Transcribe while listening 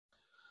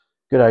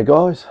G'day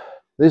guys,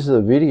 this is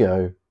a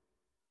video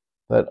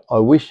that I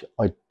wish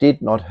I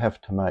did not have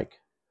to make,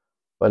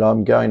 but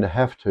I'm going to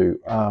have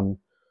to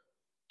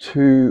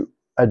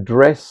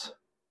address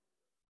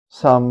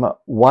some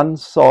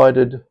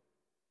one-sided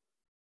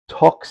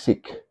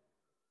toxic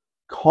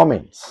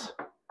comments.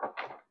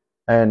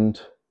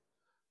 And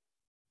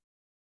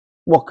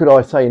what could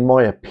I say? In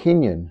my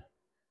opinion,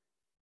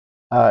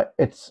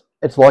 it's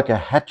like a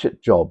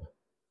hatchet job.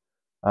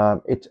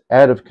 It's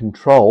out of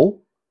control.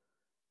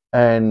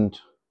 And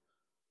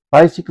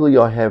basically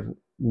I have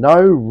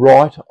no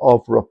right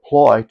of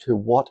reply to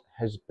what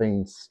has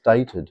been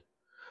stated,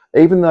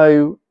 even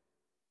though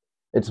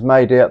it's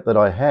made out that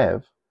I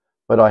have,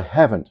 but I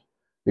haven't,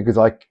 because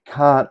I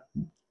can't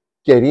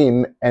get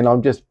in and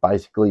I'm just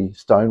basically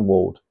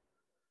stonewalled.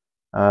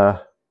 Yeah,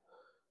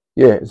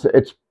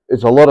 it's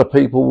a lot of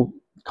people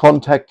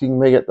contacting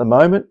me at the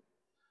moment,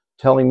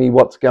 telling me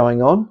what's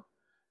going on,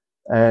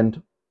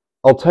 and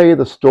I'll tell you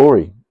the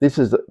story. This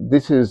is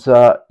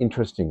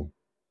interesting.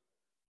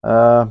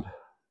 Yeah,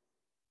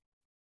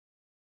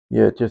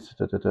 yeah,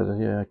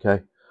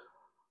 okay.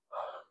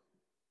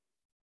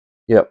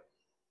 Yep.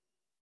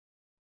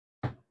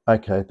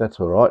 Okay, that's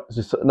all right. It's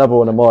just another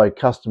one of my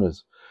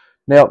customers.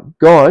 Now,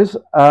 guys,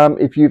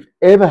 if you've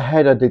ever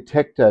had a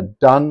detector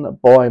done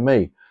by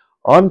me,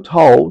 I'm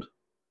told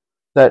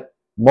that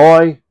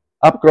my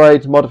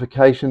upgrades,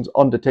 modifications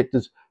on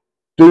detectors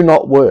do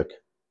not work.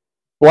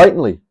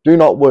 Blatantly do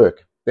not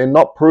work. They're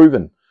not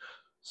proven.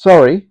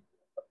 Sorry,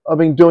 I've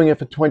been doing it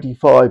for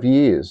 25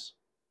 years.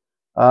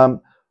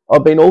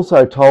 I've been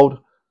also told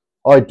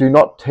I do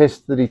not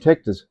test the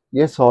detectors.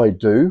 Yes, I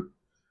do.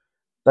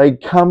 They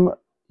come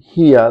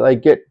here, they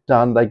get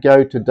done, they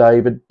go to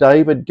David.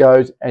 David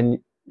goes and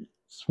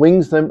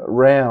swings them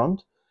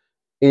around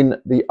in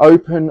the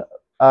open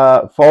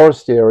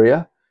forest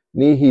area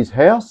near his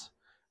house,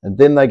 and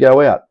then they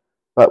go out.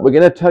 But we're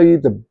going to tell you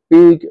the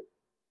big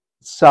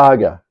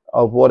saga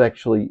of what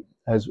actually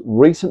has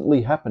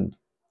recently happened.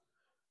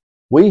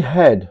 We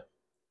had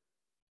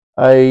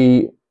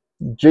a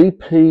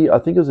GP, I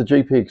think it was a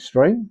GP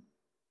Extreme,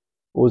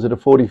 or was it a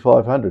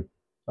 4500?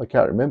 I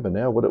can't remember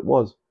now what it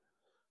was.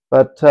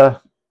 But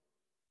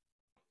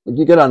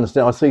you got to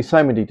understand, I see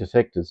so many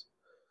detectors.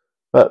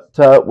 But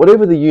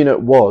whatever the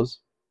unit was,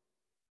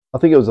 I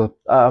think it was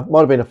might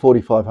have been a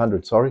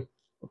 4500, sorry,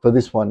 for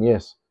this one,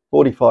 yes,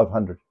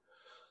 4500.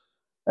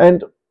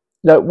 And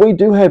now, we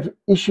do have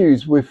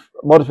issues with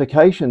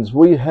modifications.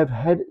 We have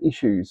had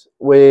issues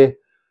where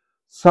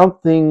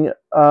something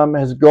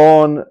has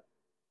gone,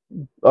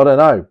 I don't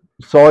know,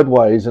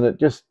 sideways, and it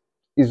just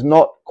is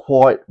not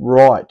quite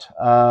right.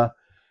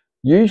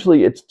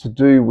 Usually it's to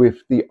do with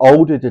the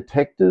older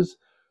detectors,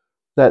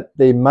 that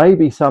there may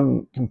be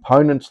some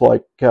components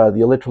like the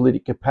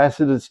electrolytic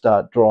capacitors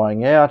start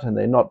drying out and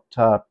they're not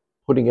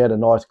putting out a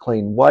nice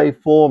clean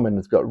waveform, and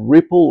it's got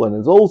ripple, and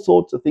there's all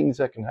sorts of things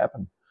that can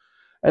happen.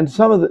 And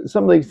some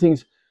of these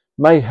things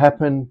may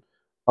happen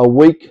a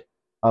week,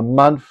 a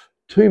month,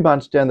 2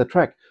 months down the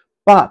track.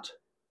 But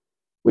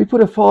we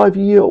put a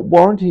 5-year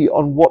warranty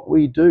on what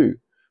we do.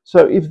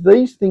 So if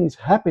these things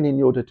happen in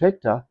your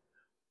detector,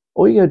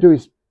 all you got to do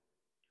is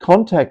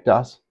contact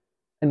us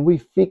and we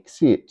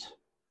fix it.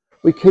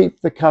 We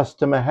keep the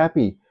customer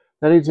happy.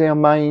 That is our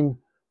main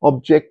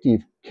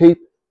objective. Keep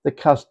the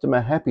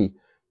customer happy.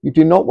 You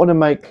do not want to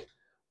make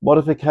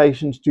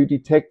modifications to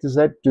detectors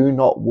that do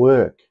not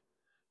work.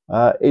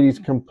 It is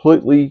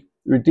completely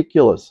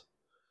ridiculous.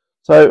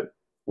 So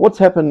what's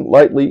happened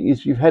lately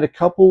is you've had a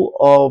couple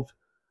of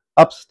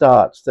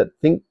upstarts that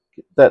think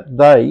that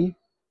they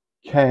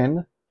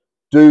can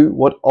do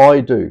what I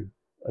do,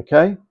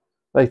 okay?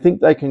 They think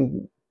they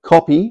can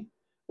copy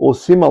or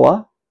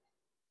similar,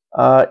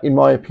 in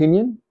my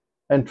opinion,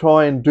 and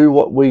try and do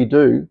what we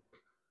do.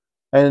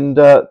 And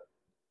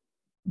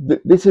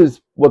this is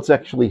what's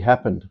actually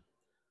happened.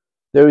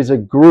 There is a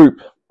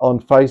group on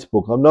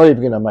Facebook. I'm not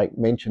even going to make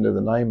mention of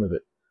the name of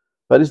it,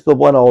 but it's the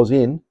one I was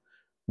in.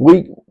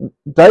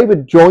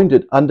 David joined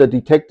it under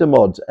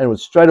DetectorMods and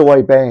was straight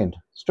away banned,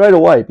 straight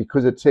away,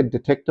 because it said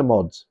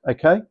DetectorMods.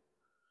 Okay,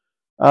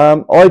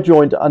 I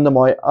joined under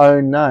my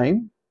own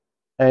name,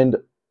 and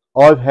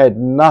I've had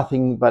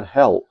nothing but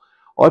hell.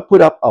 I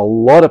put up a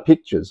lot of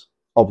pictures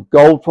of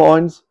gold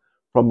finds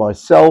from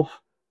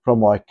myself, from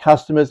my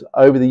customers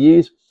over the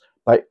years.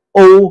 They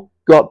all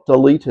got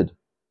deleted,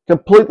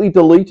 completely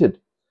deleted.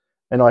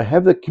 And I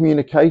have the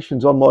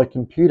communications on my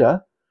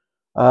computer,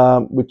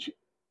 which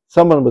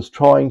someone was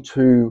trying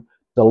to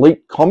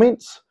delete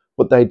comments,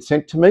 what they'd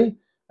sent to me.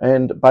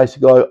 And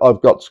basically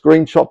I've got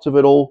screenshots of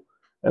it all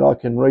and I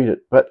can read it.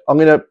 But I'm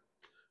going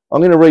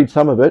to read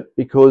some of it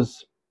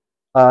because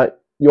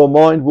your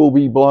mind will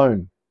be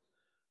blown.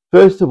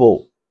 First of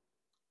all,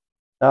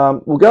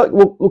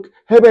 look,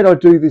 how about I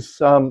do this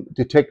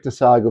detector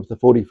saga of the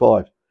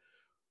 45?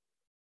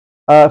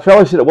 A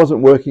fellow said it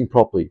wasn't working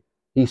properly.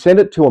 He sent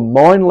it to a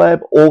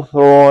Minelab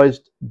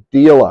authorized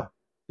dealer.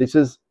 This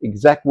is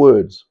exact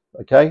words,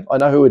 okay? I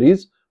know who it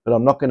is, but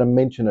I'm not going to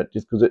mention it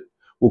just because it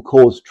will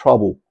cause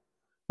trouble,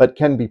 but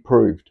can be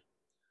proved.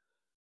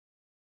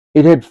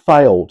 It had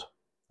failed,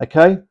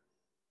 okay?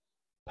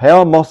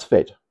 Power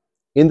MOSFET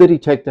in the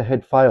detector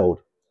had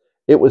failed.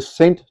 It was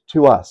sent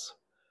to us.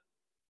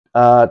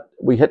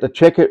 We had to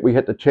check it. We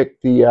had to check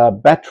the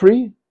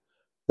battery,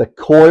 the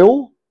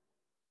coil,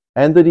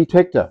 and the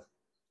detector.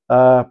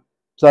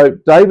 So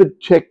David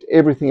checked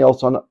everything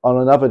else on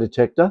another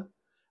detector,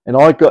 and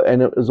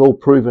it was all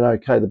proven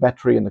okay, the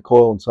battery and the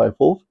coil and so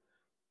forth.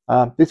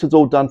 This is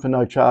all done for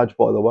no charge,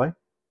 by the way.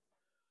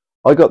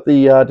 I got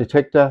the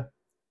detector.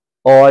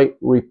 I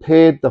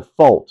repaired the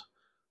fault.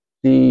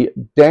 The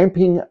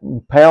damping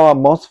power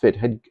MOSFET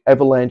had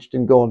avalanched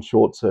and gone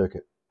short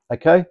circuit.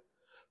 Okay,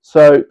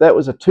 so that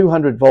was a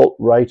 200 volt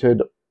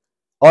rated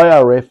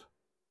IRF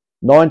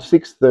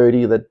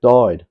 9630 that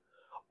died.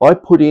 I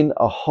put in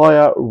a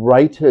higher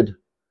rated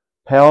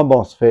power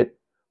MOSFET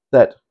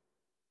that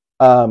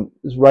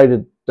is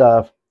rated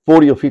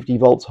 40 or 50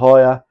 volts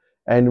higher,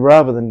 and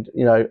rather than,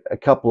 you know, a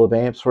couple of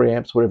amps, 3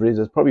 amps, whatever it is,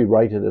 it's probably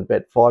rated at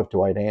about 5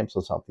 to 8 amps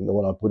or something, the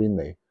one I put in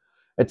there.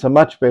 It's a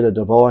much better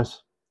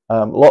device,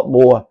 a lot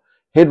more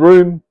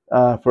headroom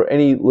for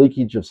any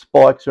leakage of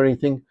spikes or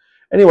anything.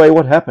 Anyway,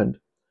 what happened?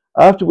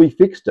 After we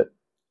fixed it,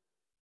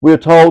 we were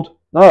told,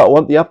 no, I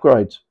want the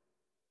upgrades.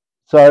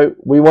 So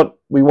we want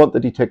the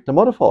detector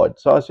modified.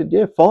 So I said,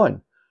 yeah,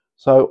 fine.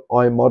 So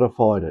I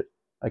modified it.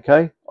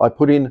 Okay, I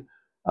put in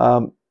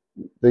the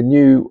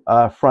new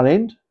front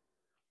end.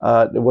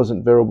 There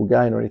wasn't variable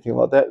gain or anything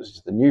like that. It was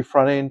just the new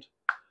front end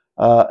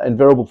and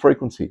variable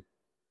frequency.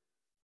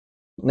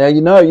 Now,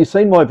 you know, you've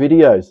seen my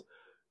videos.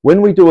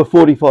 When we do a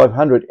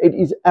 4500, it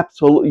is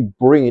absolutely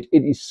brilliant.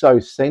 It is so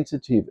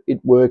sensitive. It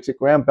works. It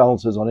ground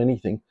balances on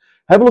anything.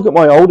 Have a look at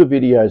my older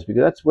videos,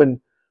 because that's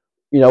when,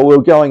 you know, we're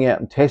going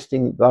out and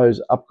testing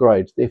those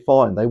upgrades. They're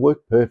fine. They work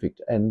perfect.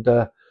 And,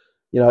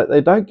 you know,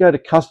 they don't go to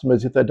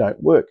customers if they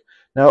don't work.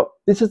 Now,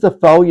 this is the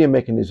failure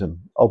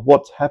mechanism of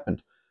what's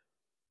happened.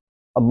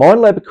 A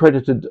Minelab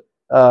accredited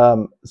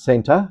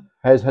centre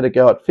has had a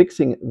go at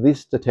fixing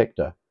this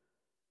detector,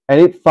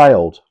 and it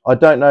failed. I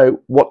don't know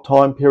what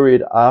time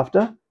period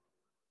after,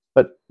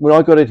 but when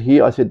I got it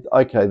here, I said,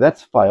 okay,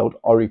 that's failed.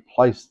 I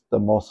replaced the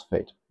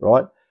MOSFET,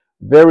 right?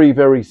 Very,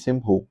 very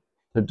simple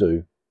to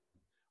do.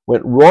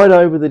 Went right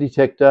over the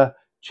detector,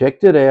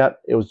 checked it out.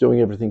 It was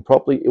doing everything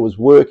properly. It was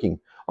working.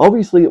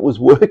 Obviously, it was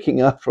working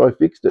after I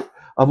fixed it.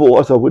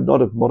 Otherwise, I would not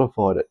have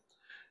modified it.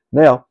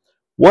 Now,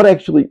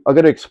 I've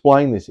got to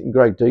explain this in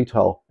great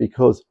detail,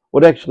 because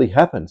what actually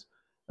happens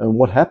and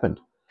what happened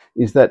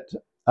is that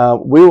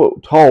we were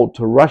told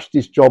to rush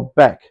this job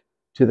back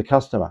to the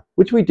customer,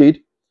 which we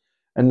did.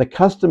 And the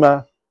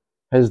customer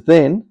has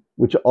then,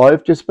 which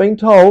I've just been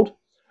told,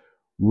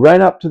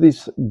 ran up to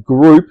this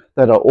group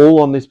that are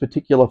all on this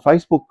particular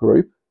Facebook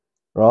group,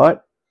 right?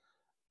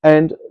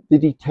 And the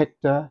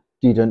detector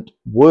didn't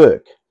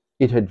work.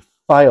 It had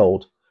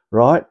failed,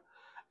 right?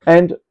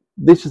 And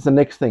this is the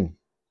next thing.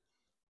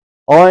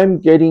 I'm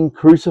getting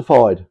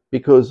crucified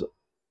because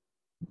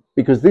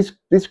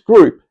this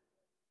group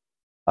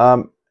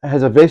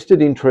has a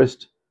vested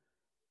interest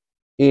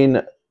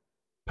in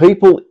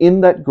people in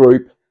that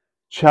group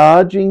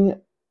charging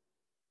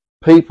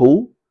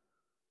people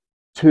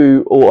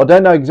to, or I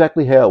don't know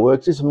exactly how it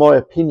works, this is my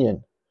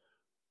opinion.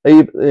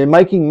 They're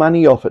making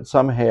money off it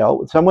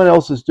somehow. Someone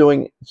else is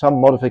doing some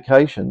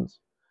modifications,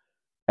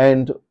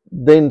 and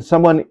then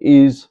someone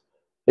is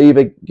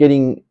either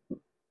getting,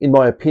 in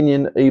my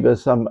opinion, either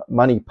some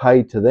money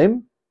paid to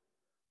them,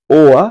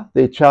 or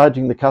they're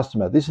charging the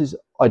customer.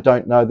 I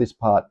don't know this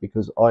part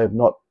because I have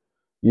not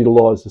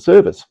utilized the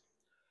service.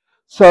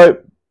 So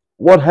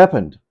what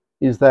happened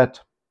is that,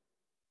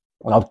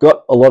 and I've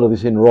got a lot of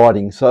this in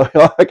writing, so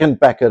I can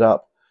back it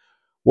up.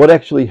 What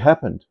actually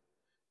happened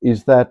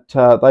is that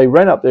they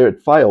ran up there,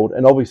 it failed,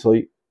 and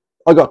obviously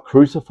I got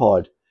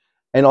crucified.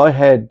 And I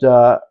had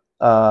a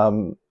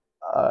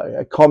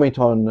comment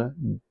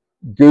on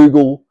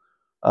Google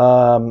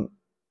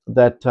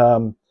that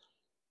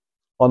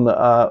on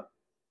the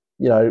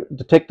you know,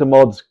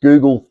 DetectorMods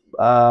Google,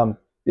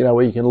 you know,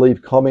 where you can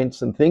leave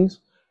comments and things,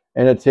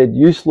 and it said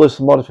useless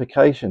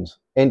modifications,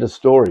 end of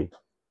story.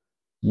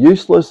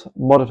 Useless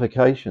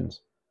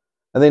modifications.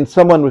 And then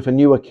someone with a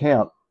new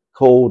account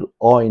called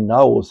I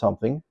Know or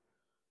something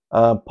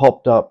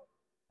popped up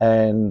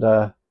and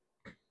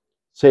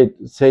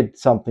said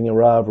something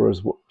or other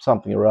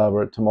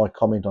to my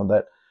comment on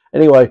that.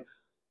 Anyway,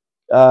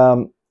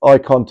 I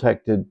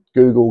contacted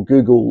Google.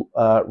 Google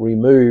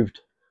removed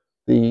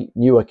the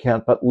new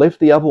account, but left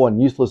the other one,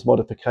 useless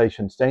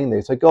modification, standing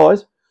there. So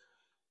guys,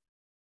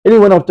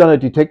 anyone I've done a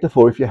detector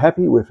for, if you're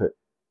happy with it,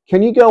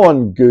 can you go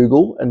on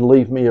Google and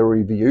leave me a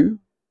review,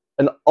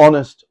 an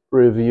honest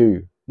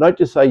review? Not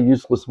just say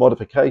useless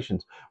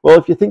modifications. Well,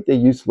 if you think they're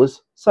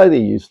useless, say they're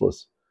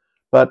useless.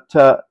 But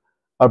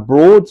a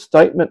broad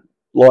statement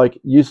like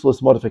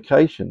useless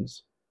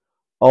modifications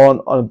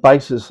on a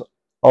basis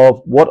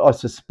of what I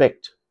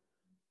suspect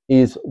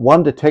is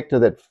one detector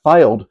that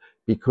failed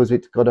because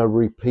it's got a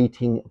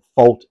repeating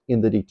fault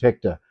in the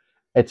detector.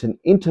 It's an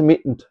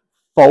intermittent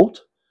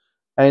fault,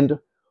 and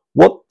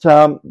what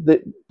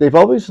they've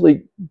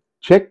obviously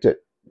checked it.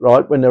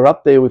 right, when they're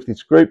up there with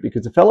this group,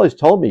 because the fellows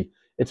told me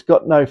it's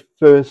got no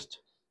first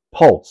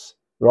pulse,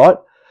 right?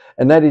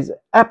 And that is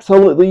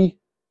absolutely,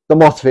 the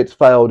MOSFET's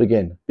failed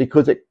again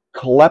because it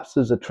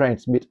collapses the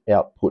transmit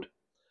output.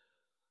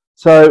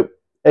 So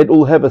it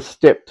will have a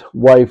stepped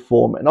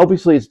waveform, and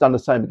obviously it's done the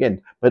same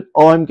again, but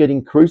I'm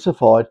getting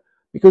crucified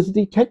because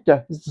the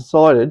detector has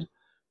decided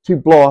to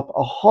blow up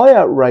a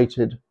higher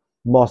rated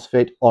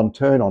MOSFET on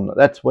turn on.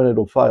 That's when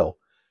it'll fail.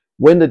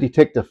 When the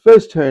detector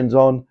first turns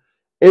on,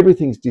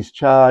 everything's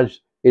discharged,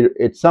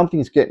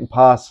 something's getting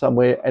past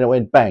somewhere, and it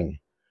went bang.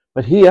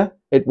 But here,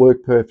 it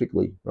worked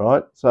perfectly,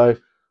 right? So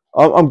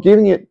I'm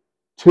giving it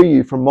to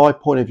you from my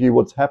point of view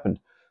what's happened.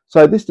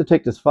 So this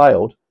detector's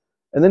failed,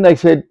 and then they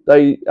said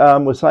they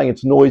were saying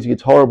it's noisy,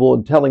 it's horrible,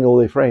 and telling all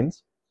their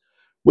friends.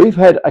 We've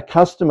had a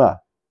customer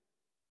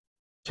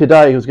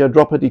today who's going to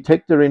drop a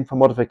detector in for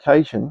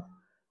modification,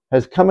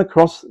 has come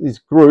across this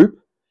group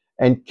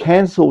and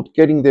cancelled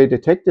getting their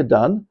detector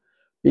done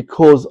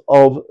because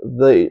of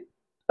the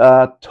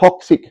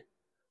toxic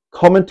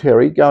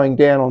commentary going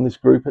down on this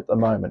group at the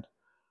moment.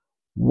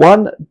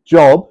 One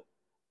job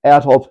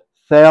out of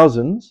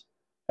thousands,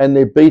 and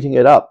they're beating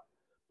it up.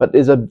 But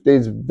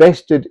there's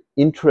vested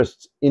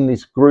interests in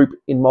this group,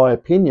 in my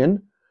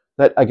opinion,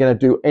 that are going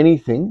to do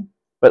anything.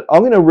 But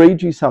I'm going to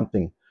read you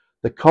something.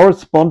 The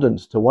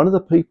correspondence to one of the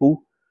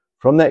people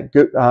from that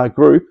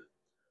group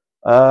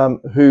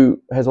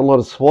who has a lot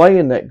of sway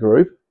in that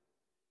group.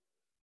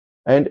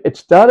 And it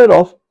started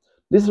off,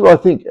 this is what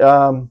I think,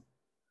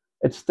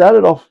 it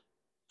started off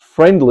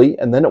friendly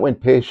and then it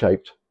went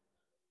pear-shaped.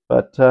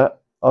 But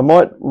I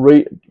might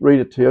read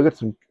it to you.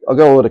 I've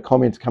got a lot of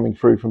comments coming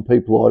through from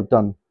people I've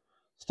done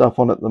stuff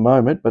on at the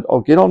moment, but I'll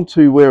get on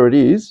to where it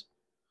is.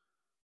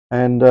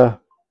 And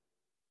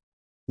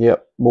yeah,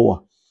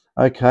 more.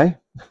 Okay.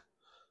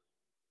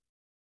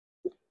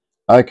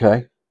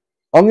 Okay.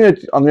 I'm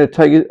gonna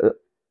take it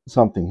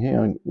something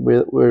here.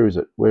 Where is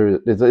it? Where is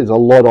it? There's a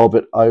lot of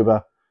it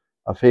over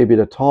a fair bit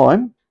of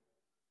time.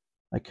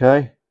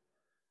 Okay.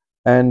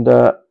 And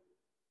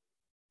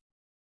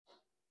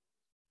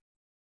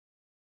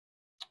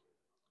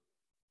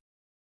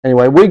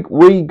anyway,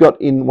 we got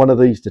in one of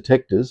these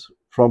detectors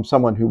from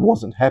someone who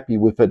wasn't happy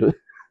with it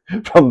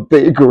from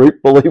their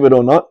group, believe it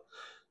or not,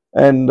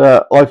 and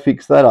I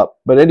fixed that up.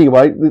 But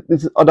anyway,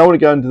 I don't want to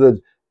go into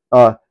the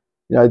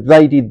you know,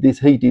 they did this,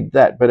 he did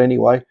that. But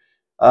anyway,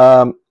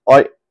 I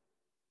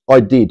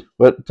did,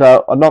 but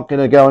I'm not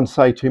going to go and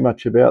say too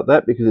much about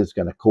that because it's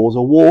going to cause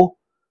a war.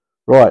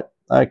 Right?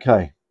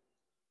 Okay.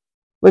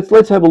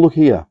 Let's have a look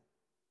here.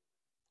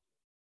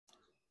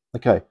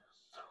 Okay.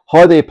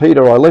 Hi there,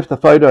 Peter. I left the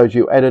photos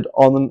you added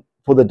on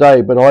for the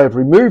day, but I have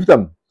removed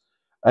them,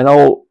 and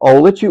I'll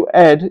let you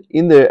add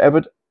in there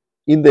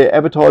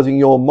advertising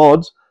your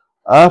mods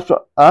after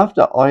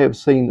I have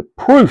seen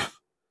proof,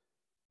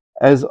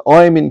 as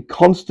I am in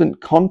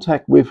constant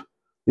contact with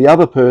the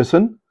other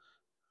person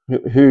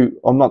who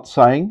I'm not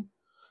saying,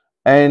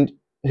 and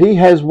he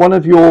has one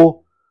of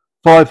your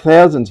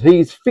 5000s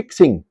he's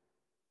fixing,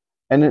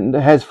 and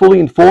it has fully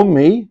informed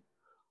me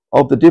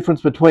of the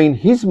difference between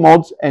his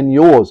mods and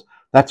yours.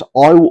 That's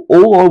all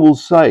I will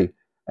say,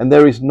 and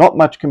there is not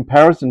much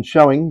comparison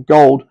showing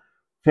gold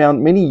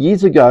found many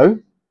years ago,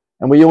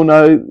 and we all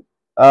know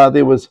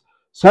there was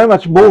so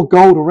much more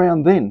gold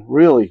around then,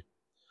 really.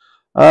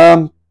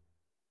 What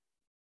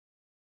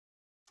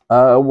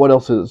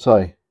else does it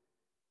say?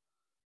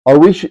 I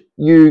wish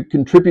you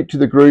contribute to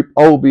the group.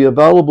 I will be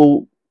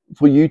available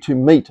for you to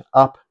meet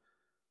up,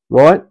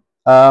 right?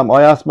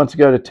 I asked months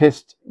ago to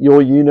test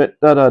your unit,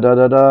 and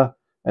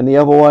the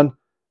other one,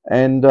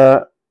 and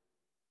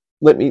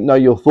let me know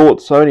your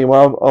thoughts. So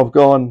anyway, I've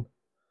gone,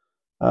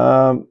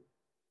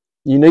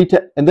 you need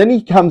to, and then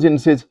he comes in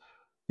and says,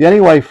 the only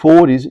way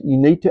forward is you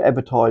need to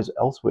advertise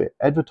elsewhere.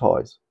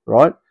 Advertise,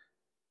 right?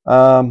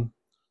 And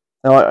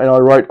I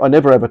wrote, I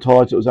never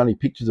advertised, it was only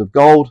pictures of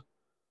gold.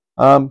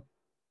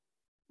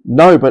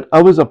 No, but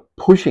others are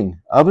pushing.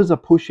 Others are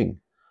pushing.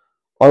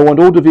 I want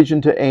all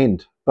division to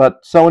end, but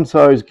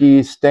so-and-so's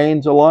gear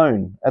stands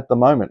alone at the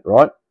moment,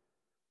 right?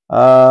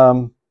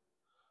 The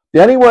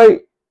only way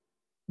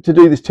to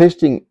do this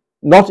testing,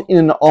 not in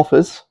an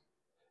office,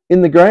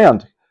 in the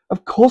ground.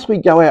 Of course we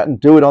go out and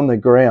do it on the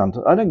ground.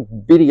 I don't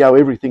video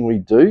everything we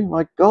do.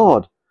 My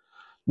God.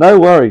 No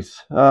worries,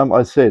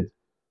 I said.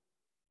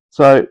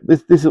 So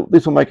this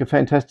will make a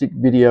fantastic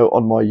video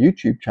on my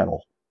YouTube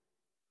channel.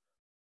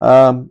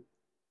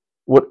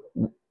 What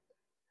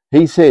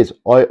he says,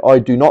 I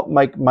do not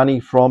make money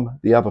from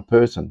the other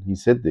person. He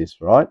said this,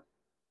 right?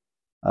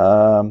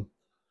 And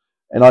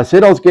I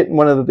said I was getting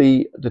one of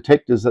the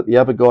detectors that the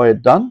other guy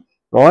had done,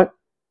 right?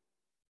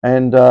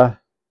 And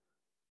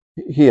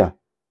here,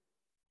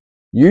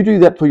 you do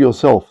that for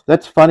yourself.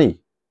 That's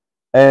funny,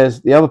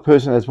 as the other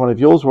person has one of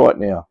yours right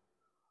now.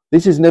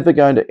 This is never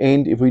going to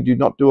end if we do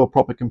not do a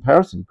proper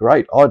comparison.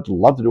 Great, I'd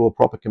love to do a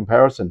proper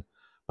comparison,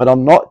 but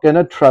I'm not going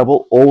to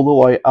travel all the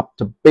way up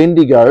to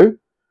Bendigo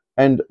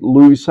and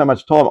lose so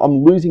much time.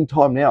 I'm losing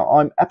time now.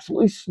 I'm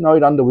absolutely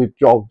snowed under with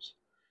jobs,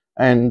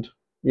 and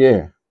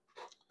yeah,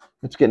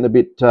 it's getting a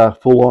bit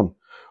full on.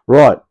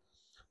 Right.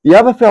 The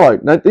other fellow,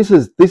 now this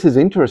is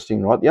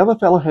interesting, right? The other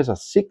fellow has a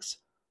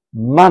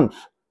 6-month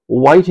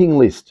waiting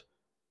list,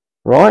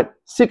 right?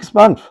 6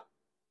 months.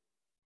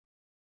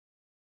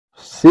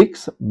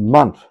 6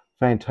 month,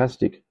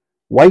 fantastic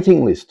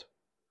waiting list.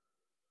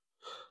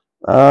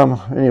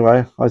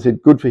 Anyway, I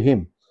said good for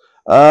him.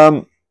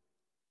 Yep.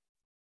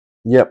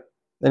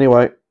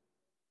 Anyway,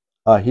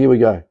 here we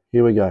go.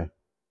 Here we go.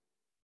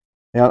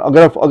 Now I've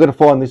got to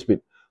find this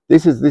bit.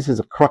 This is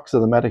a crux of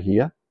the matter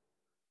here.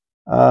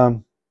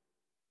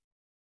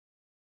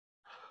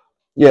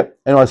 Yep.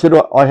 And I said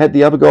I had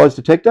the other guy's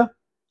detector,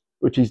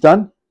 which he's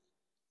done.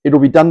 It'll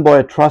be done by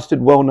a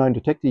trusted, well-known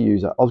detector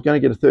user. I was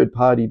going to get a third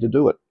party to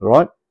do it, all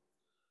right?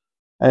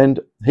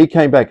 And he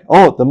came back,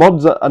 oh, the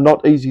mods are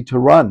not easy to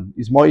run,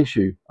 is my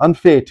issue.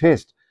 Unfair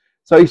test.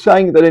 So he's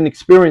saying that an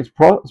experienced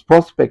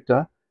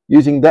prospector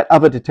using that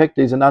other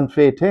detector is an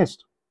unfair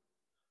test.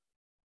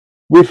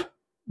 With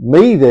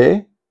me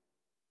there,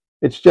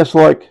 it's just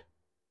like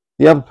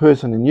the other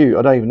person and you.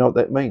 I don't even know what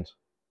that means.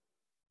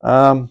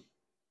 I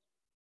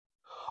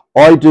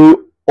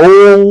do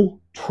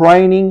all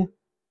training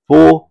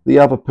for the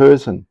other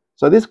person.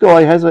 So this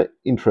guy has an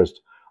interest.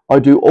 I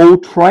do all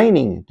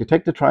training,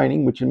 detector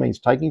training, which means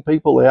taking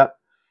people out.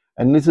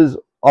 And this is,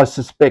 I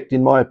suspect,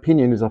 in my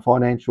opinion, is a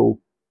financial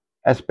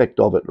aspect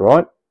of it,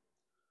 right?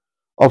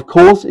 Of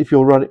course, if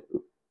you're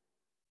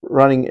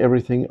running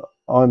everything,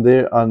 I'm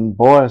there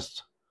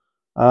unbiased,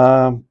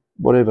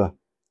 whatever.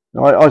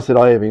 I said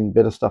I have even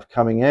better stuff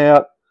coming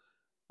out.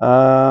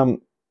 The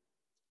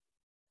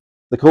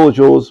call is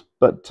yours,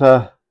 but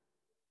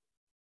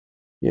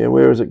yeah,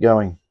 where is it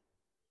going?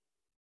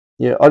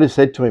 Yeah, I just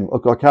said to him,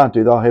 look, I can't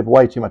do that. I have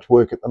way too much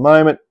work at the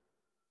moment.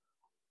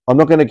 I'm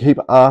not going to keep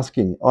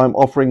asking. I'm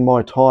offering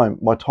my time.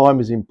 My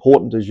time is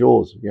important as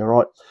yours. Yeah,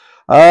 right.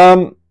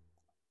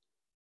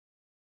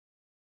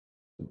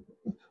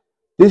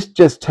 This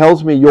just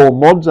tells me your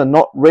mods are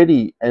not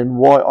ready and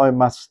why I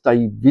must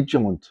stay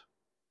vigilant.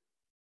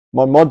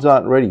 My mods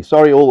aren't ready.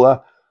 Sorry, all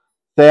the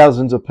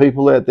thousands of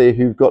people out there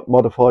who've got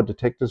modified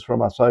detectors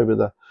from us over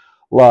the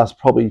last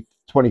probably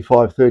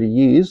 25, 30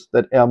 years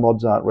that our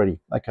mods aren't ready.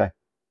 Okay.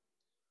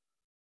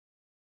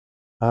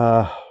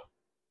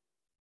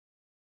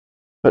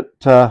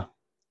 But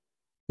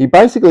he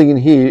basically in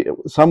here,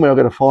 somewhere I've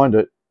got to find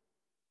it.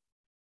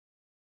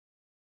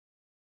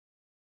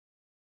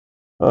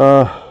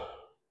 I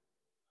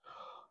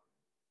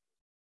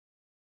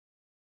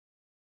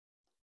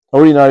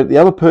already know the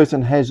other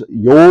person has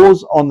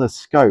yours on the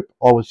scope.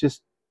 I was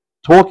just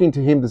talking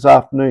to him this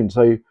afternoon.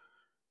 So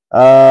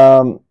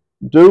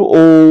do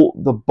all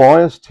the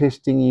bias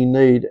testing you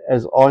need.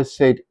 As I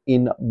said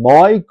in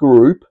my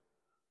group,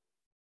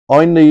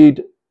 I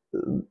need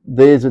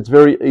theirs. It's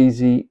very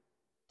easy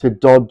to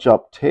dodge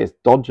up tests.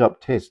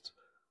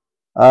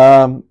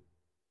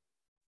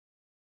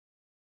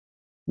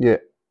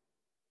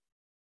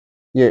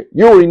 Yeah,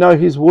 you already know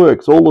his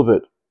works, all of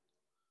it.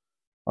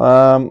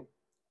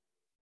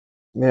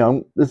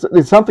 Now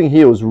there's something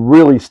here was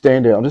really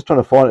standout. I'm just trying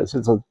to find it.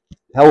 It's a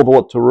hell of a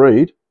lot to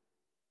read.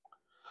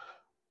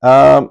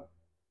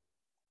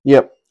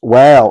 Yep.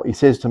 Wow, he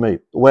says to me,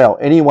 wow,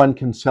 anyone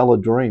can sell a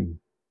dream.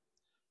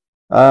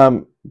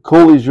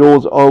 Call is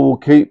yours. I will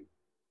keep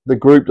the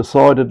group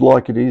decided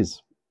like it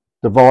is.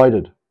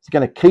 Divided. It's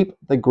going to keep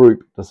the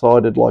group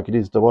decided like it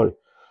is divided.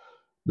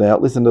 Now,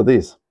 listen to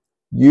this.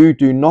 You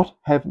do not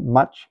have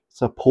much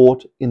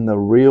support in the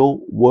real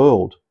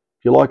world.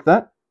 Do you like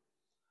that?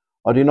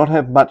 I do not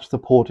have much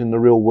support in the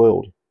real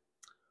world.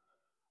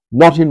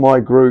 Not in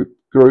my group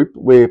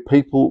where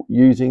people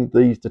using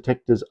these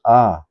detectors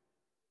are.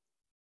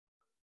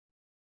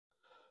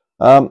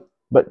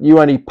 But you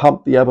only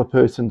pump the other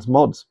person's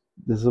mods.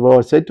 This is what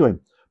I said to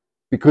him.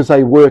 Because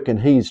they work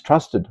and he is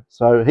trusted.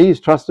 So he is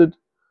trusted.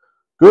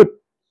 Good.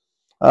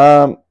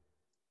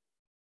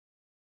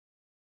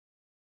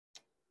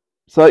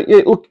 So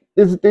yeah, look,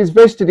 there's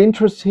vested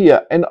interests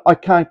here, and I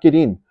can't get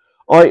in.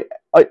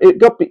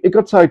 It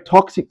got so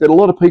toxic that a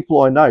lot of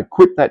people I know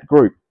quit that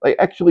group. They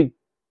actually,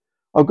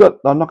 I'm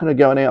not going to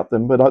go and out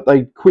them, but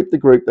they quit the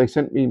group. They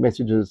sent me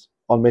messages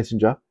on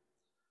Messenger,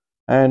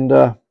 and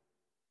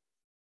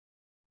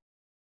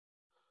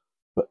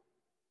but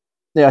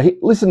now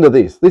listen to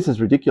this. This is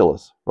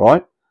ridiculous,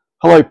 right?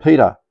 Hello,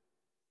 Peter.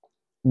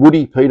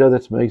 Woody Peter,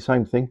 that's me.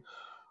 Same thing.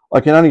 I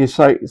can only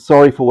say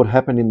sorry for what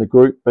happened in the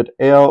group, but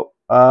our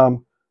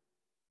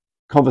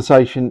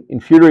conversation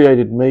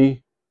infuriated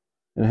me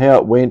and how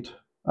it went.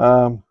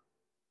 Hang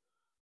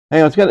on,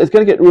 it's going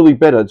to get really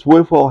better. It's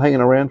worthwhile hanging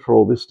around for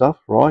all this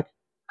stuff, right?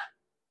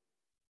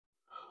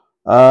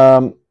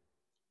 There's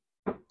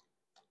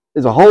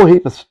a whole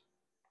heap of,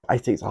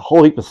 basically, it's a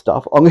whole heap of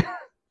stuff. I'm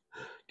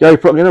going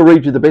to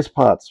read you the best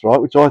parts,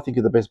 right? Which I think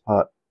are the best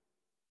part.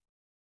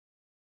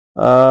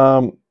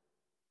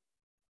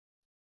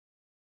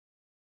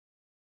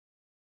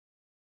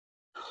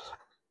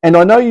 And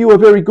I know you are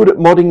very good at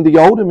modding the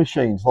older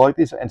machines like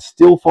this, and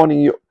still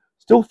finding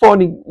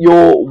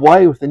your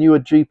way with the newer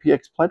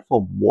GPX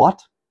platform.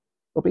 What?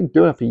 I've been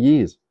doing it for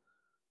years.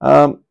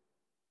 Right.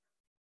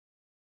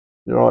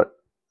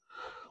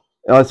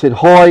 And I said,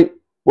 hi,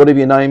 whatever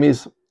your name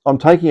is, I'm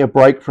taking a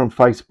break from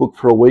Facebook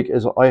for a week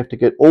as I have to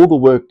get all the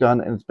work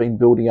done, and it's been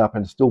building up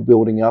and still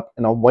building up,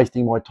 and I'm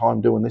wasting my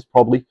time doing this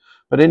probably.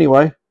 But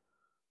anyway,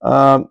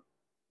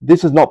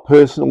 this is not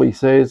personal, he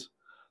says.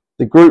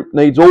 The group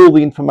needs all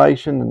the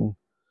information and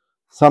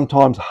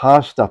sometimes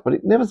harsh stuff, but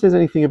it never says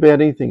anything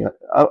about anything.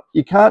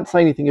 You can't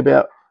say anything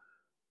about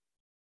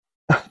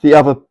the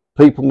other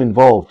people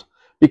involved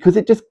because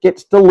it just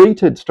gets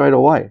deleted straight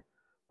away.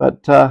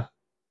 But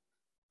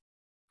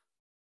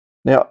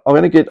now I'm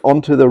going to get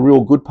onto the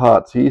real good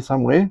parts here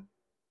somewhere.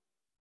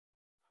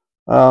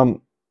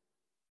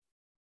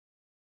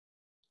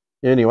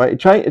 Anyway,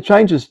 it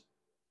changes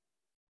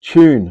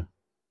tune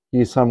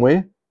here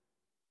somewhere.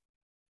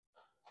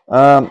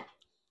 Yeah,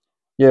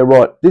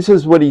 right. This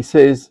is what he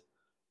says.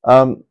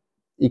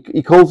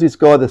 He calls this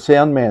guy the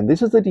sound man.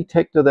 This is the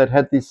detector that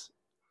had this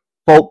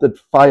fault that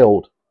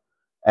failed.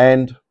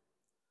 And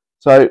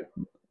so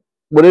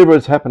whatever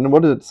has happened,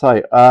 what does it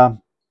say? I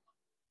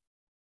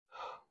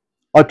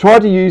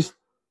tried to use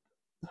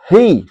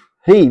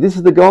this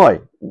is the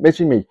guy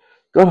messaging me,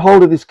 got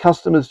hold of this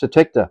customer's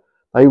detector.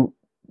 They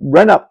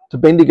ran up to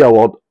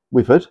Bendigo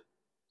with it,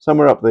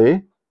 somewhere up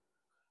there.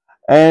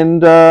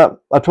 And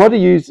I tried to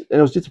use, and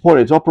I was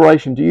disappointed. It's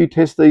operation. Do you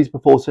test these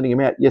before sending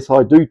them out? Yes,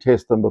 I do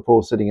test them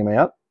before sending them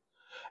out.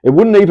 It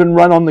wouldn't even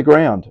run on the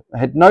ground. It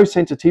had no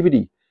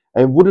sensitivity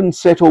and wouldn't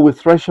settle with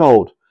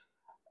threshold.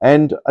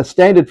 And a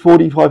standard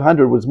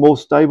 4500 was more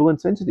stable and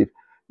sensitive.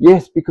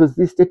 Yes, because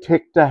this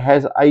detector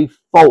has a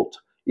fault.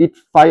 It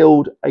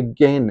failed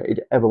again.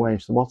 It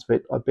avalanched the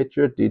MOSFET. I bet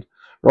you it did.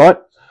 Right?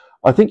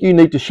 I think you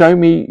need to show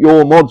me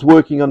your mods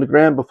working on the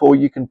ground before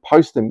you can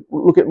post them.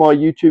 Look at my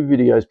YouTube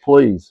videos,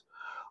 please.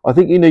 I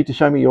think you need to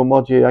show me your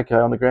mods, yeah, okay,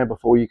 on the ground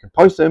before you can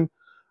post them.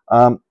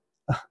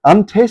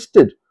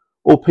 Untested,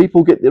 or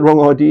people get the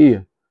wrong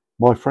idea.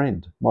 My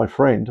friend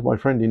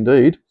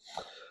indeed.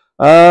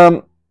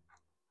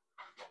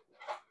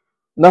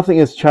 Nothing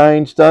has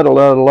changed, and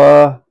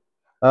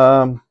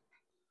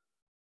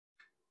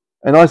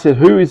I said,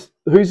 who's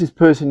this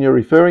person you're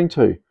referring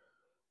to?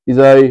 He's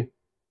a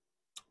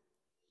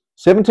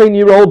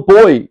 17-year-old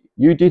boy.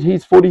 You did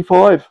his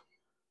 45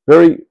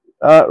 very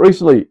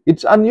recently.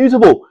 It's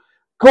unusable.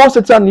 Of course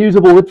it's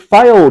unusable. It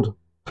failed.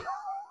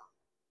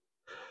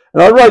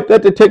 And I wrote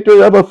that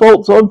detector have a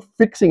fault, so I'm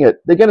fixing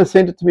it. They're going to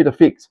send it to me to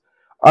fix.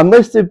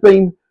 Unless they've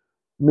been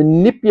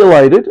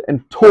manipulated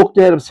and talked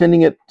out of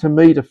sending it to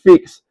me to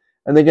fix,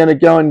 and they're going to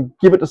go and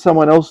give it to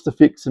someone else to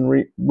fix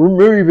and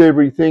remove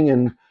everything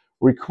and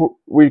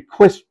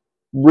request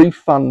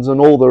refunds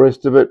and all the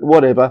rest of it,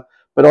 whatever.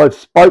 But I've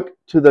spoke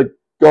to the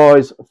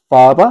guy's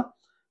father,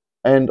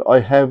 and I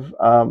have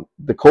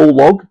the call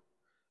log,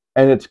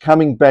 and it's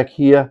coming back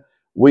here.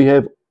 We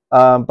have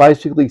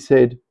basically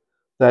said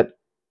that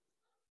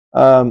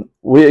I'm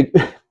going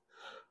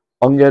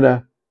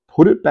to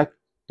put it back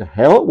to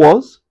how it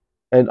was,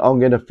 and I'm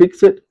going to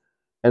fix it,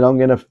 and I'm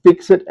going to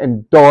fix it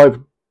and dive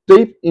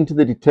deep into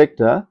the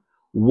detector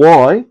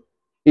why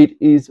it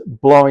is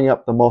blowing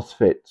up the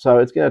MOSFET. So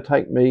it's going to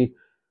take me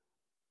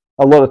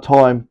a lot of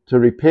time to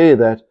repair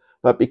that,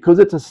 but because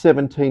it's a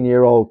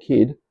 17-year-old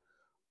kid,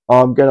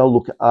 I'm going to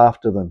look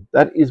after them.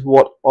 That is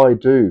what I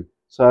do.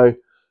 So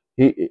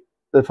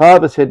the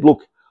father said,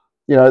 look,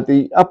 you know,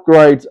 the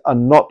upgrades are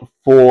not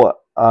for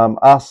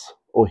us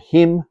or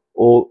him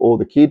or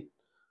the kid,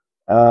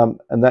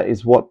 and that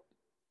is what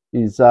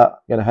is going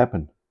to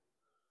happen.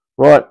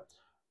 Right.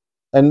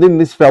 And then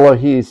this fellow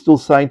here is still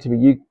saying to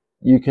me,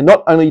 you can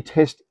not only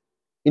test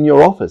in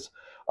your office.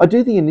 I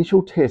do the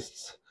initial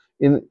tests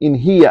in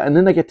here, and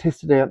then they get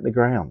tested out in the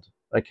ground.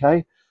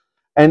 Okay.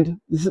 And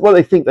this is what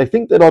they think. They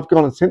think that I've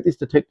gone and sent this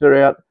detector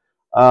out.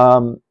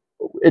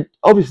 It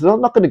obviously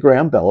I'm not going to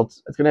ground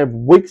balance. It's going to have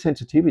weak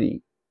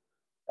sensitivity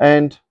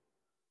and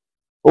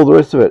all the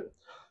rest of it.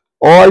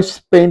 I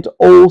spent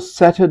all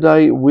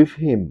Saturday with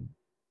him.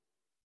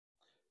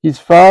 His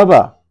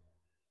father's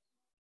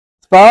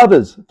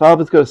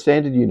got a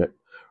standard unit.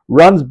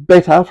 Runs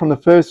better from the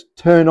first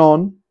turn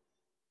on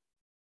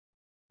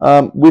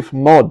with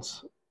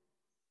mods.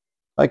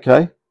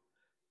 Okay.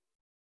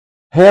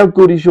 How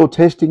good is your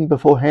testing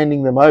before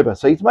handing them over?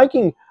 So he's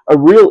making a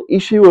real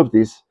issue of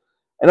this.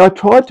 And I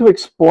tried to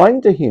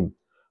explain to him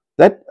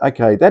that,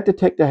 okay, that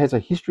detector has a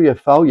history of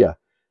failure.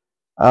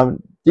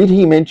 Did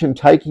he mention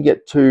taking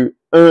it to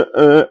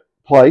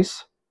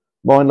place,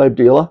 Mind Lab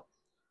dealer,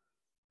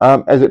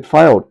 as it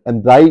failed?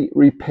 And they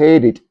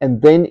repaired it,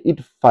 and then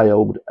it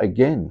failed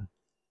again,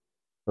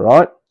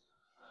 right?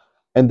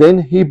 And then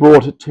he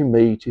brought it to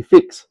me to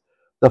fix.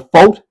 The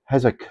fault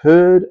has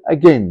occurred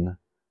again,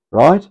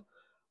 right?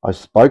 I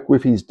spoke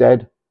with his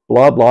dad,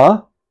 blah,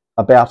 blah,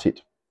 about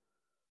it.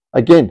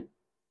 Again,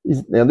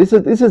 now this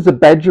is the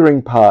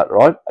badgering part,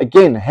 right?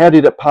 Again, how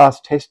did it pass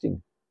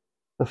testing?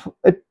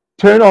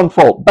 Turn on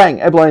fault, bang,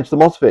 avalanche the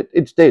MOSFET,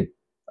 it's dead,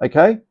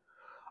 okay?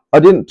 I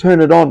didn't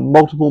turn it on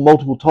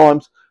multiple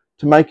times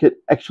to make it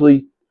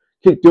actually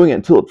keep doing it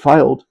until it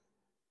failed.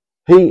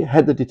 He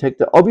had the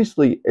detector,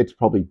 obviously it's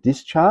probably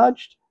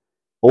discharged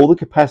all the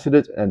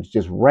capacitors and it's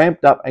just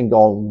ramped up and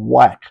gone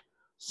whack.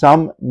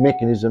 Some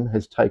mechanism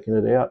has taken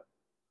it out.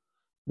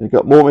 You've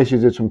got more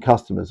messages from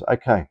customers.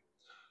 Okay.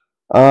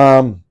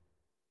 It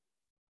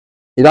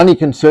only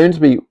concerns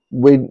me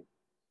when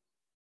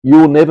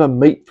you'll never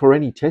meet for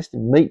any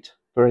testing.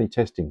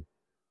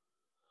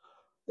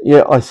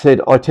 Yeah, I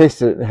said I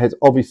tested it and it has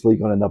obviously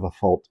got another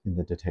fault in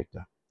the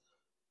detector.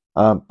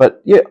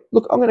 But yeah,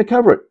 look, I'm going to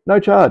cover it. No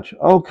charge.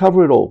 I'll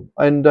cover it all.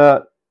 And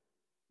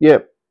yeah,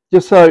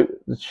 just so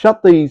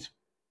shut these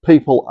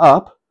people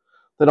up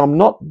that I'm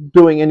not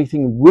doing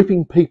anything,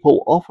 ripping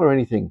people off or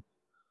anything.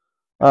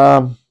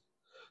 Here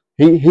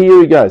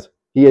he goes.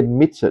 He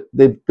admits it.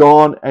 They've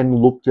gone and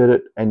looked at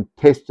it and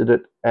tested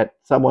it at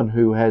someone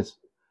who has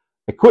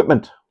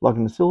equipment like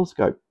an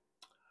oscilloscope.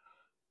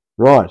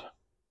 Right.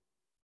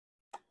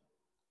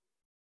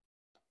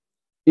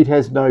 It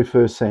has no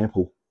first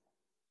sample.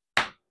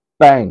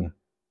 Bang.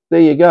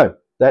 There you go.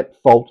 That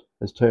fault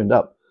has turned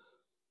up.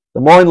 The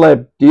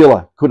Mindlab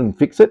dealer couldn't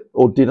fix it,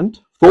 or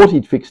didn't. Thought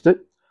he'd fixed it.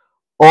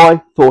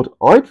 I thought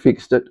I'd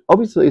fixed it.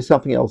 Obviously there's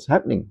something else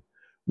happening,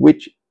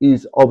 which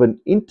is of an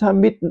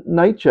intermittent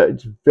nature.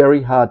 It's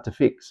very hard to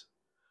fix.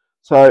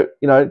 So,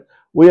 you know,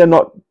 we are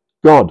not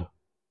God.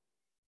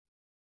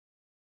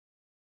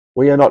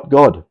 We are not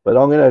God. But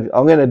I'm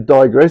gonna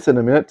digress in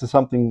a minute to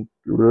something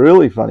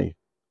really funny.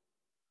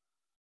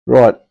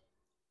 Right.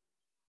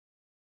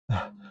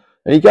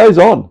 And he goes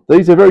on.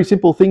 These are very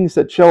simple things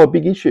that show a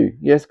big issue.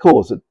 Yes, of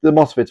course. The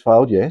MOSFET's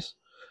failed, yes.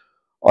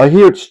 I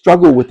hear it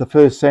struggle with the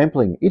first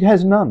sampling. It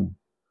has none.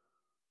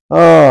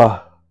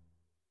 Ah.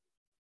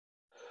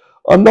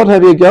 I'm not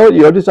having a go at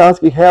you. I'm just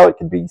asking how it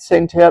can be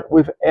sent out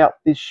without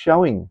this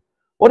showing.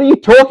 What are you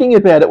talking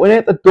about? It went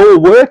out the door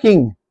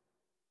working.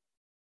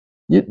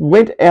 It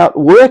went out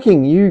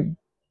working. You...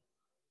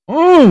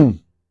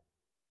 And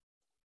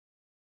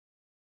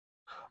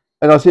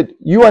I said,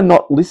 you are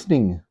not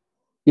listening.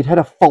 It had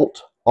a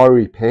fault. I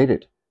repaired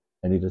it.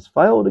 And it has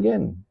failed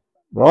again.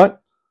 Right?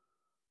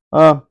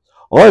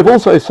 I've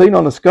also seen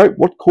on a scope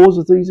what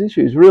causes these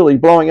issues. Really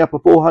blowing up a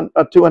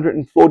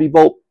 240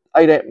 volt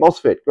 8 amp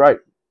MOSFET. Great.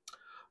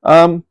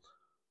 I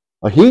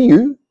hear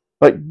you,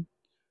 but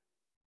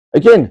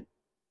again,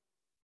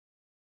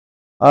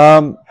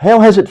 how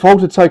has it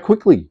faulted so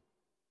quickly?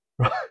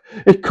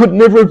 It could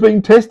never have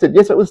been tested.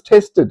 Yes, it was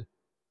tested.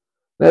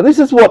 Now, this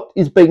is what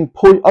is being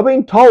pushed. I've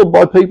been told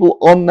by people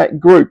on that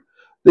group,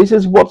 this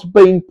is what's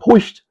being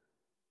pushed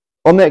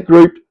on that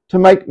group to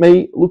make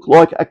me look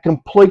like a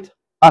complete,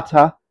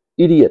 utter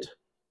idiot,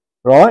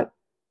 right?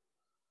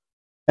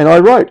 And I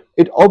wrote,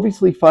 it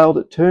obviously failed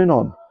at turn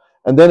on.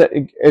 And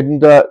then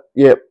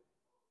yeah.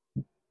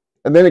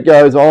 And then it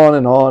goes on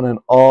and on and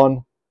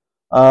on.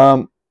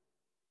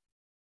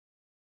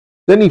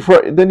 Then he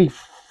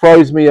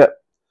throws me at,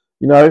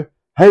 you know,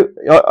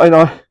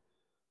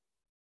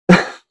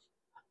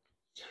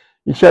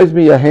 he shows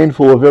me a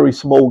handful of very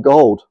small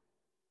gold,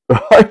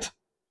 right?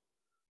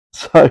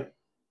 So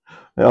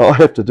now I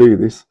have to do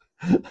this.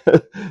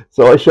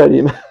 So I showed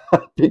him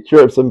a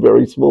picture of some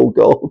very small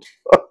gold,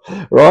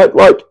 right?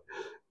 Like,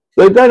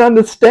 they don't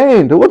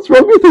understand. What's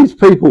wrong with these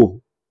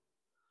people?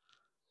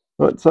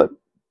 Right, so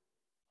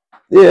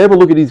yeah, have a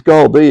look at his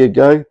gold. There you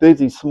go. There's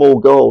his small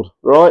gold,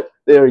 right?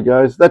 There he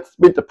goes. That's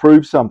meant to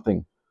prove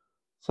something.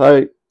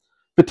 So,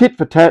 for tit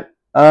for tat,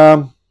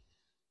 I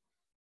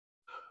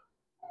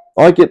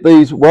get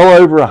these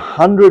well over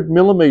 100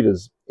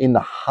 millimeters in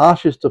the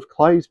harshest of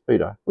clays,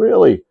 Peter.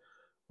 Really?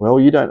 Well,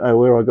 you don't know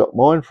where I got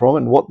mine from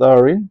and what they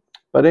were in.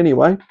 But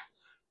anyway,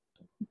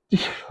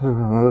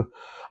 show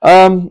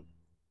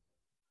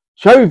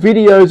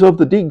videos of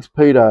the digs,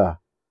 Peter.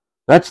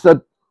 That's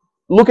the...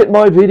 Look at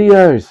my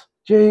videos.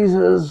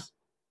 Jesus.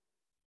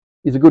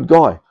 He's a good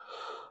guy.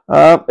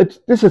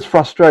 This is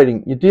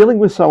frustrating. You're dealing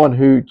with someone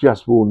who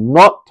just will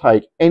not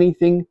take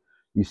anything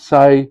you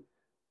say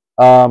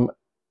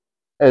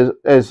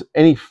as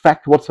any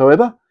fact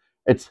whatsoever.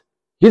 It's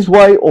his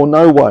way or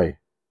no way.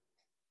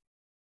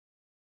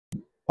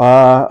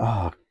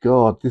 Oh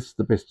God, this is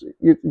the best.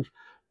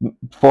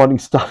 Finding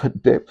stuff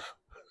at depth.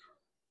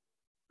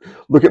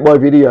 Look at my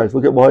videos.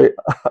 Look at my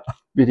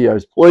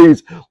videos.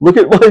 Please look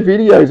at my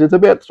videos. It's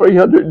about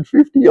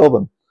 350 of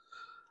them.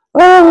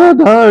 Oh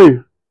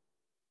no.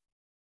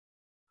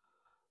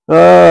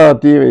 Oh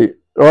dear me.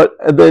 Right,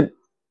 and then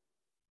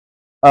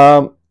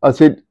I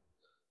said,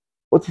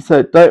 what's he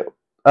say?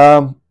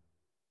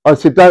 I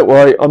said, don't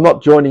worry, I'm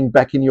not joining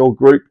back in your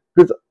group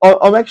because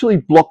I'm actually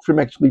blocked from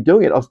actually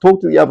doing it. I've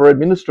talked to the other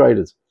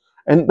administrators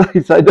and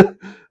they say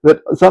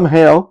that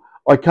somehow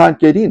I can't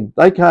get in.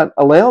 They can't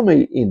allow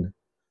me in.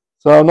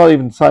 So I'm not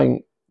even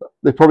saying,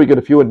 they've probably got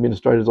a few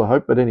administrators, I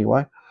hope, but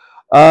anyway.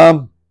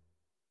 And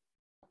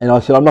I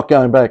said, I'm not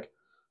going back.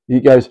 He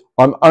goes,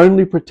 I'm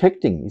only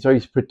protecting. So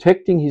he's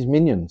protecting his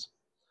minions.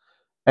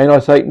 And I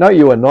say, no,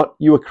 you are not.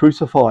 You are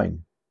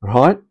crucifying,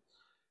 right?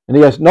 And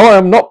he goes, no,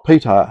 I'm not,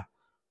 Peter.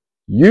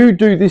 You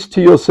do this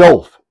to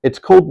yourself. It's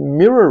called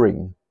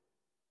mirroring.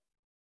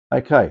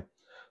 Okay.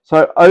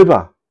 So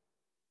over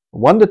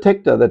one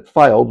detector that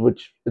failed,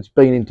 which it's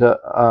been into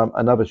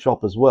another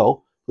shop as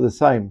well for the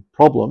same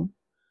problem,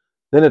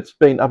 then it's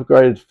been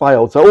upgraded,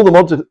 failed. So all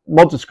the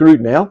mods are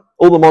screwed now.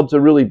 All the mods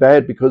are really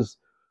bad because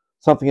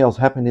something else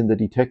happened in the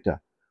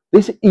detector.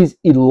 This is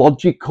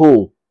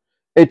illogical.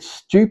 It's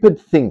stupid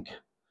think,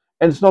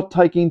 and it's not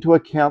taking into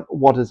account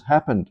what has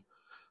happened.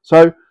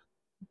 So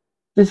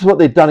this is what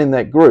they've done in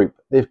that group.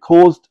 They've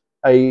caused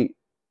a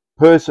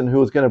person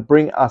who is going to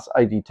bring us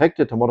a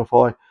detector to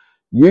modify,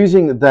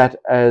 using that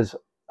as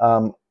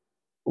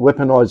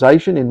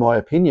weaponization, in my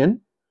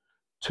opinion,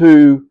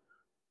 to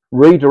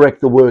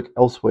redirect the work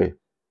elsewhere.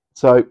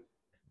 So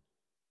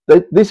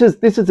this is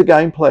the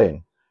game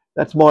plan.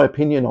 That's my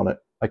opinion on it.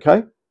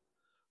 Okay.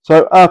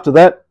 So after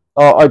that,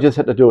 I just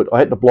had to do it. I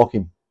had to block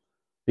him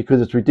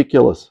because it's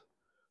ridiculous.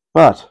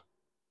 But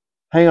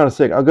hang on a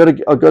sec. I've got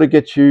to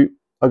get you.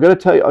 I've got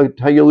to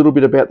tell you a little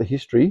bit about the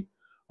history.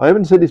 I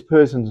haven't said this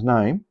person's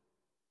name.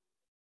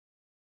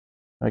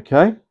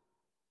 Okay.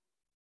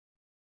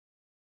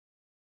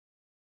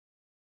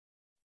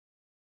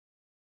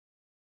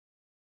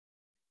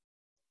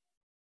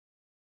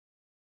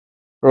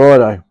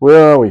 Righto.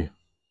 Where are we?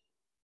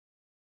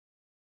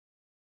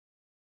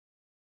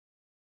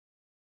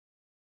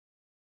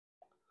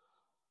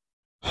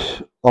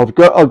 Look,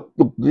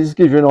 this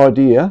gives you an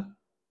idea.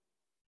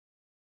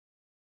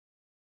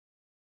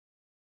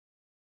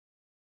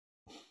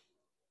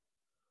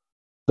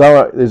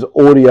 So there's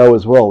audio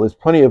as well. There's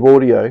plenty of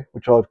audio,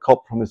 which I've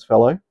copped from this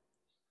fellow.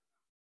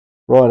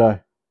 Righto.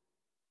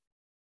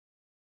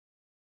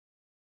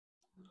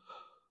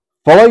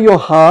 Follow your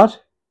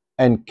heart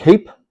and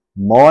keep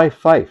my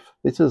faith.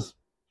 This is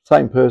the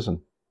same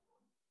person.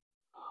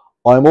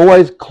 I'm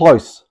always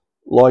close,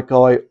 like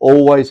I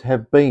always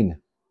have been.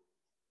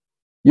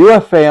 You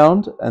are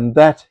found, and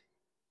that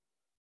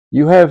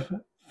you have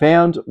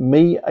found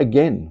me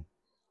again.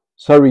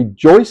 So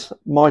rejoice,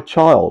 my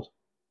child.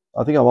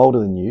 I think I'm older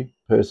than you,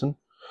 person.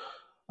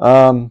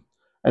 And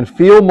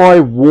feel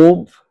my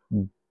warmth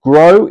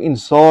grow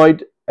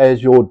inside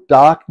as your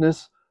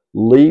darkness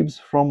leaves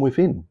from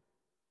within.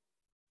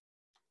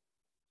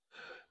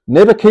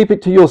 Never keep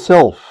it to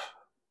yourself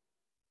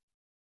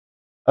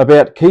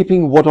about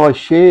keeping what I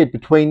shared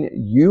between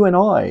you and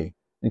I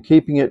and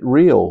keeping it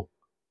real,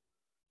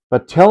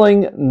 but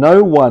telling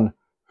no one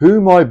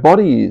who my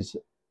body is.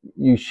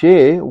 You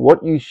share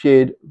what you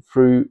shared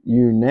through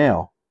you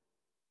now.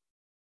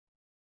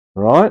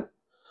 Right?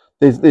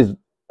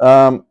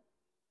 Hang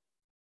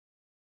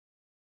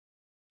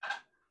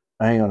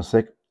on a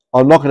sec.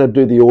 I'm not going to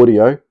do the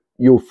audio.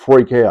 You'll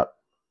freak out.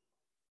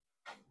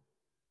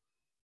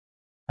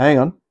 Hang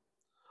on.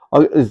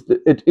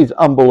 It is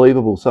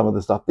unbelievable, some of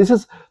the stuff. This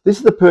is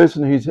the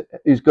person who's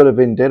got a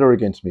vendetta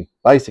against me,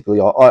 basically,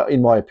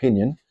 in my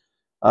opinion,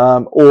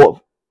 or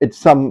it's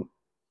some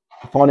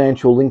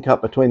financial link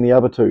up between the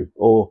other two,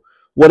 or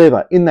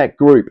whatever in that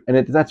group,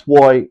 and that's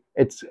why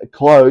it's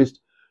closed,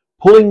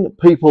 pulling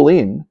people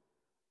in.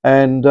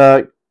 And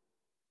right,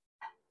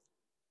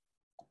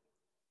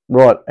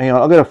 hang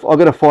on, I've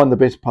got to find the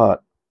best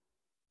part.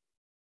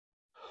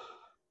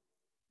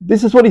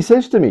 This is what he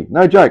says to me,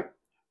 no joke.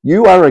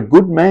 You are a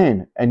good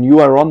man and you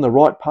are on the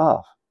right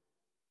path.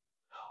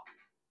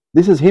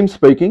 This is him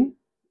speaking,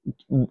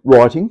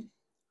 writing.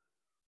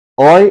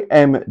 I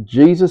am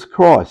Jesus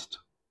Christ,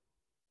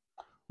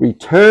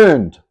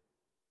 returned,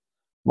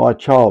 my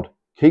child.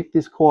 Keep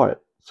this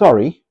quiet.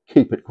 Sorry,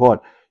 keep it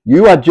quiet.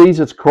 You are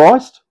Jesus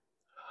Christ.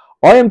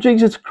 I am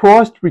Jesus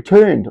Christ,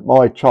 returned,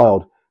 my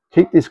child.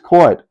 Keep this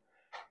quiet.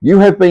 You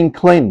have been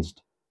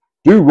cleansed.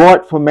 Do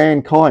right for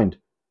mankind.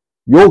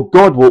 Your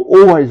God will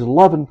always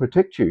love and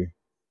protect you.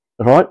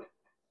 Right?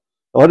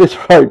 I just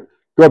wrote,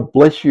 God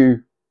bless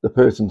you, the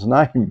person's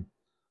name.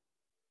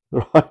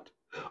 Right?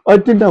 I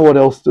didn't know what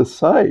else to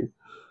say.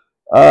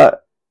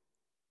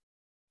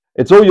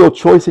 It's all your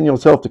choice in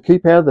yourself to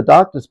keep out of the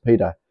darkness,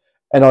 Peter.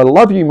 And I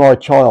love you, my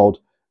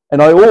child,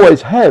 and I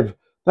always have.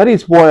 That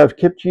is why I've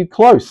kept you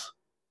close.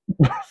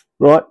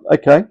 Right?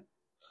 Okay.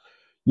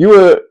 You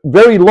were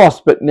very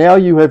lost, but now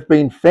you have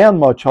been found,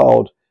 my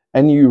child,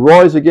 and you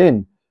rise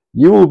again.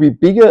 You will be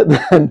bigger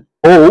than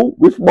all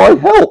with my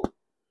help.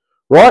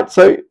 Right?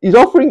 So he's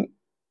offering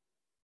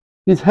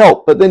his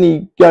help, but then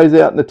he goes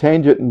out in a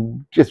tangent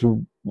and just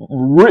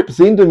rips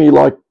into me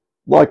like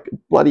a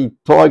bloody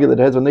tiger that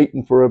hasn't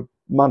eaten for a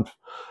month.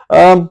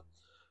 Have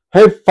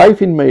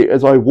faith in me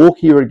as I walk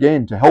here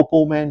again to help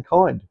all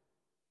mankind.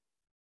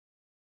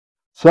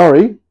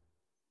 Sorry.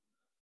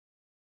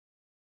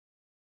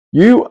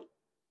 You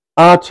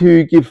are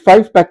to give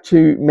faith back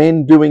to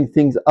men doing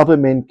things other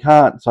men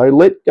can't. So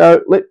let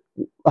go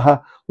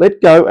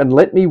and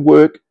let me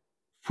work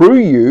through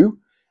you,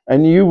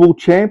 and you will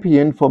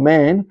champion for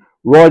man,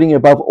 riding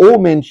above all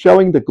men,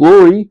 showing the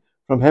glory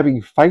from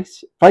having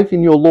faith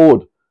in your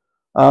Lord.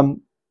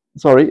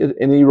 Sorry,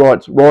 and he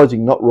writes,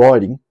 rising, not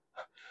riding.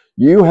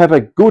 You have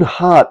a good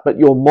heart, but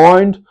your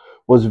mind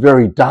was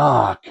very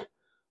dark.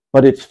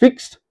 But it's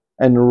fixed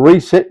and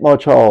reset, my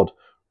child.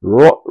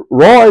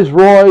 Rise,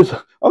 rise.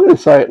 I'm going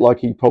to say it like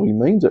he probably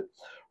means it.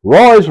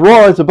 Rise,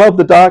 rise above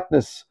the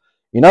darkness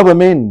in other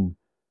men.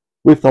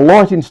 with the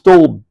light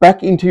installed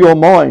back into your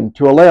mind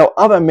to allow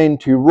other men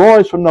to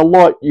rise from the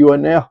light you are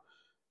now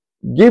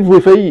give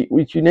with ease,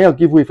 which you now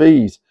give with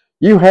ease.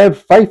 You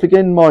have faith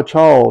again, my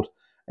child,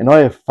 and I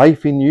have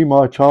faith in you,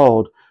 my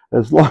child.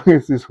 As long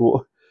as this,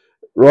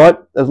 right?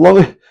 As long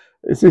as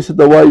this is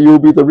the way, you'll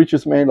be the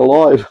richest man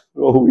alive. I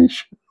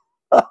wish.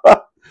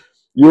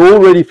 You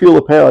already feel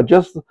the power.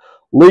 Just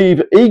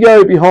leave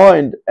ego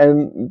behind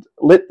and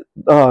let,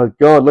 oh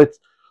God,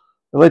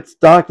 let's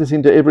darkness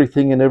into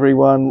everything and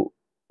everyone.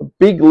 A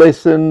big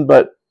lesson,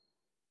 but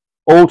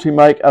all to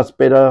make us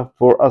better,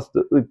 for us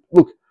to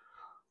look.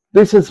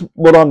 This is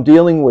what I'm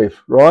dealing with,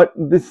 right?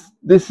 This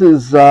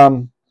is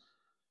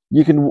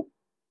you can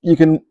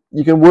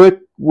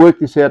work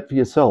this out for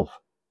yourself,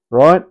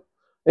 right?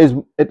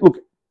 Look,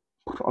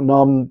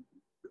 I'm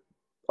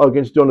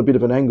just doing a bit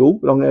of an angle,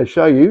 but I'm going to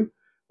show you.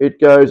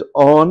 It goes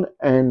on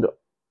and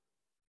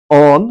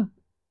on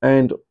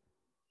and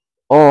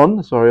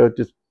on. Sorry, I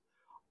just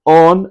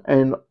on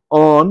and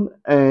on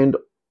and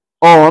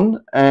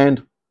on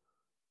and.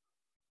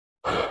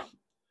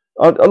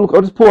 Look,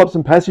 I'll just pull up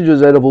some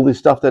passages out of all this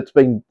stuff that's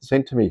been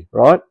sent to me,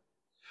 right?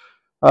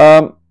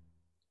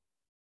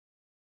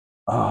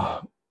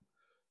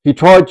 He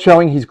tried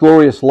showing his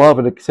glorious love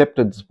and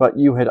acceptance, but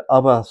you had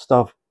other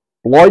stuff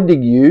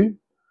blinding you,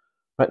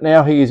 but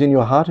now he is in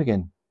your heart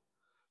again.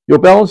 Your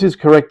balance is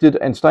corrected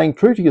and staying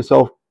true to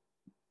yourself.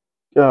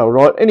 Oh,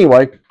 right.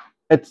 Anyway,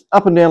 it's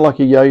up and down like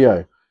a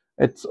yo-yo.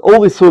 It's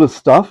all this sort of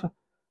stuff,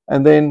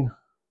 and then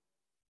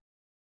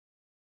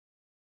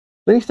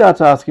he starts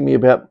asking me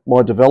about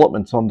my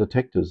developments on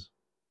detectors.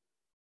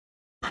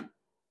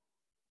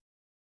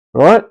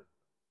 Right?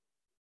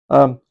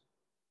 Now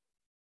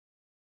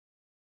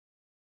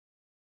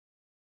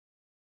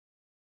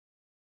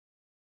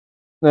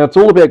it's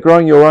all about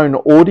growing your own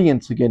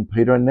audience again,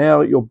 Peter, and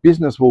now your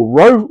business will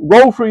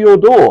roll through your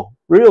door.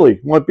 Really,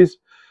 my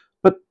business.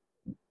 But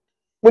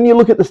when you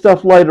look at the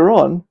stuff later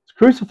on, it's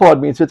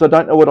crucified me and says, I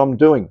don't know what I'm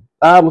doing.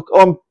 Look,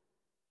 I'm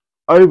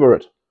over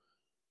it.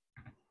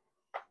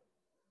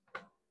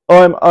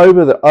 I'm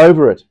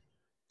over it.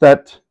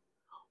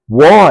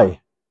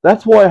 Why?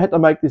 That's why I had to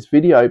make this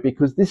video,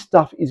 because this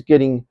stuff is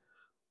getting,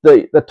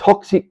 the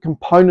toxic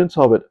components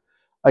of it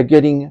are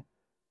getting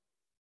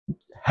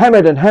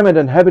hammered and hammered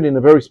and hammered in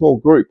a very small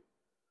group.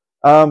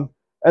 And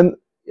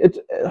it's,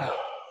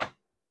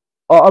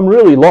 I'm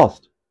really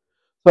lost.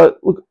 So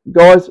look,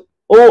 guys,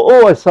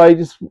 all I say,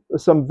 just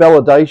some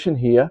validation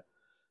here.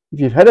 If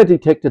you've had a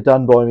detector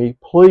done by me,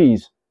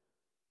 please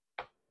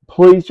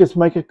just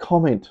make a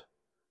comment.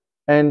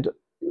 And,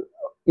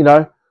 you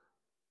know,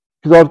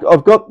 because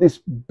I've got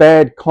this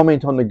bad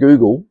comment on the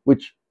Google,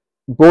 which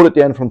brought it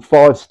down from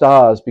 5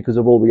 stars because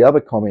of all the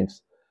other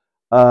comments.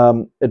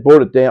 It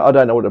brought it down. I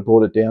don't know what it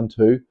brought it down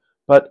to,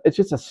 but it's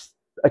just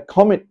a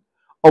comment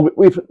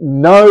with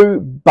no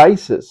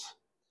basis.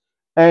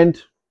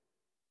 And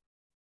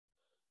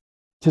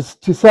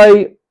to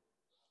say,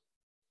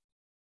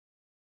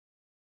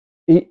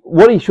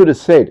 what he should have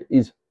said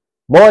is,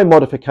 my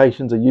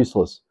modifications are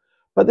useless.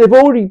 But they've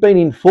already been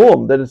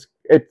informed that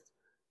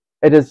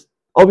it is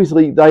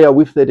obviously they are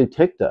with their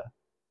detector,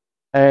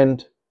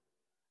 and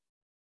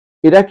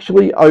it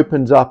actually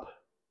opens up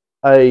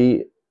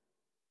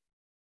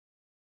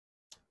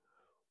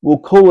we'll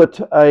call it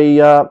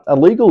a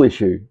legal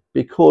issue,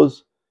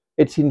 because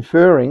it's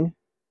inferring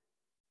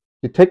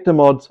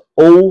DetectorMods,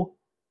 all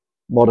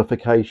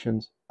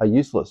modifications are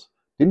useless.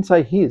 Didn't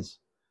say his.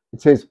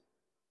 It says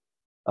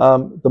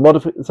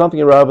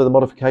something or other, the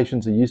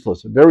modifications are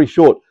useless. Very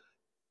short.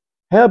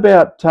 How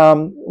about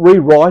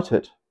rewrite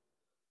it?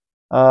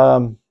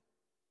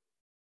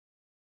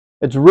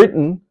 It's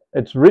written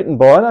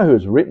by, I know who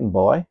it's written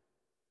by,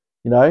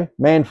 you know,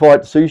 Man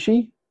Fight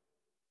Sushi.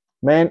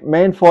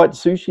 Man Fight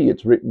Sushi,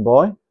 it's written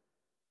by.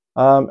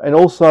 And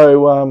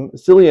also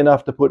silly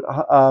enough to put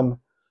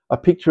a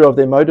picture of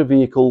their motor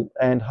vehicle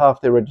and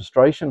half their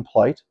registration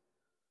plate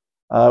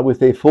with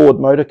their Ford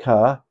motor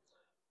car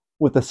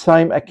with the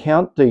same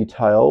account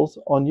details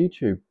on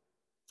YouTube.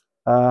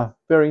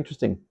 Very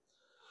interesting.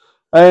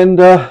 And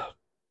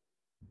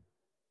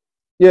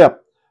yeah,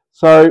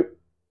 so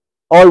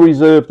I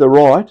reserve the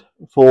right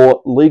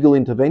for legal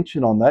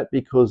intervention on that,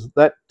 because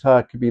that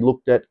could be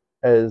looked at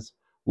as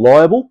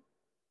liable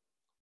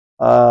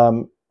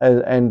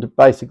and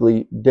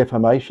basically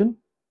defamation.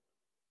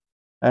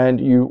 And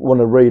you want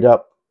to read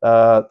up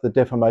the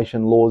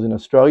defamation laws in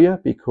Australia,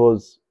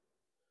 because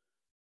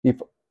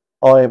if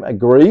I am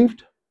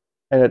aggrieved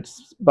and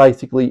it's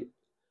basically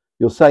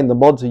you're saying the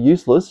mods are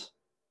useless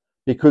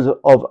because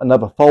of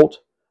another fault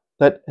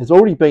that has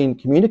already been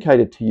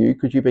communicated to you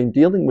because you've been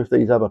dealing with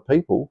these other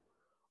people,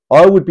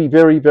 I would be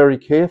very, very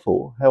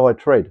careful how I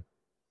tread.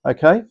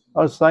 Okay?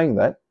 I was saying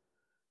that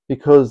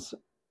because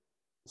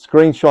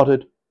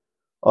screenshotted,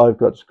 I've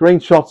got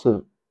screenshots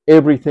of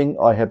everything.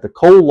 I have the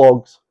call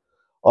logs.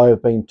 I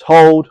have been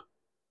told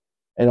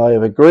and I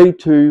have agreed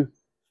to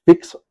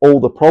fix all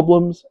the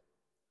problems.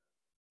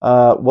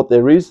 What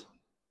there is,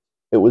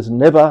 it was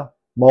never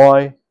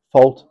my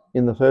fault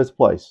in the first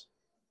place.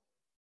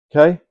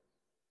 Okay?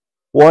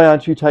 Why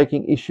aren't you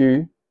taking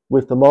issue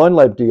with the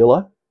Minelab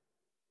dealer,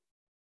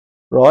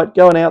 right?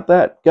 Going out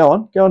that,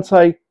 go and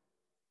say,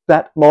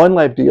 that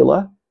Minelab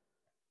dealer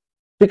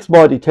fixed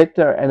my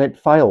detector and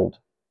it failed.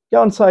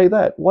 Go and say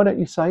that. Why don't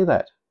you say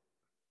that?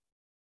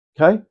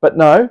 Okay, but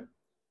no,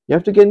 you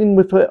have to get in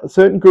with a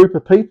certain group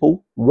of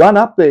people, run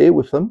up there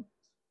with them,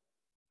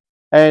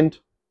 and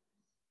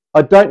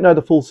I don't know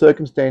the full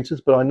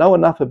circumstances, but I know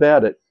enough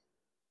about it,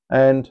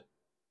 and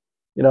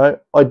you know,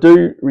 I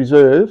do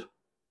reserve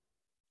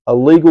a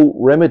legal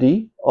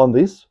remedy on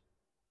this.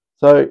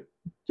 So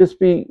just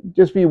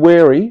be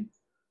wary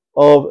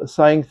of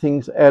saying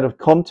things out of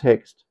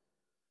context,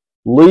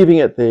 leaving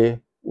it there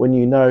when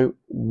you know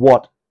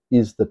what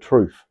is the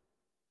truth.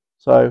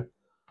 So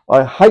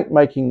I hate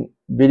making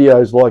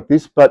videos like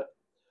this, but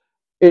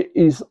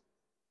it's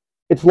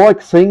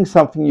like seeing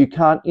something you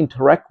can't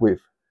interact with,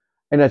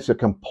 and it's a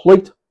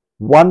complete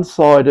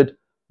one-sided,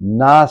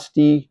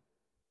 nasty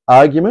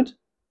argument.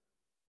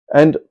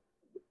 And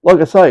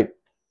like I say,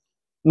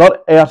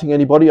 not outing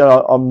anybody,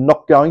 I'm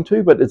not going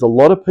to, but there's a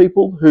lot of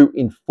people who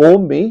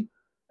inform me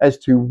as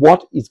to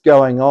what is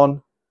going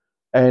on,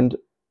 and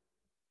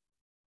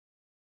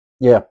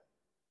yeah,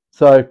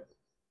 so,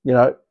 you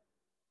know,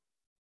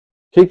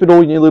 keep it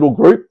all in your little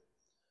group,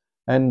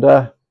 and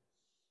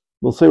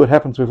we'll see what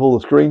happens with all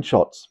the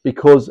screenshots,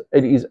 because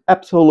it is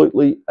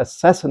absolutely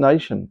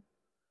assassination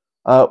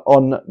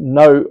on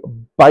no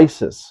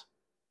basis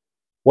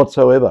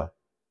whatsoever.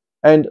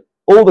 And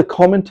all the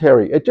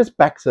commentary, it just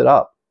backs it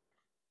up.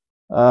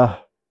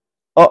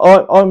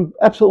 I'm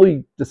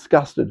absolutely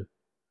disgusted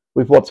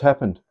with what's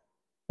happened.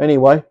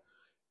 Anyway,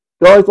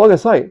 guys, like I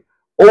say,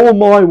 all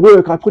my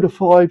work, I put a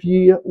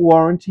 5-year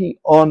warranty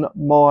on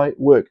my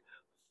work.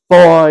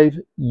 5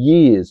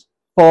 years.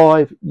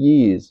 5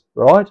 years,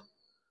 right?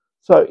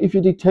 So if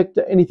your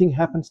detector, anything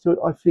happens to it,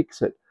 I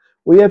fix it.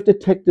 We have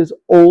detectors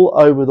all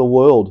over the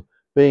world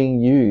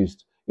being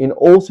used in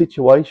all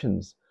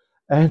situations,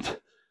 and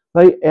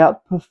they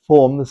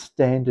outperform the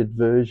standard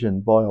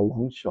version by a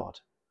long shot.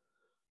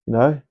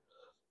 You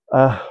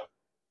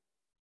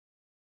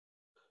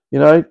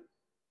know,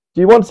 do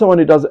you want someone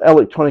who does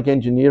electronic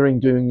engineering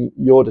doing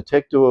your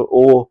detector,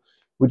 or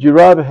would you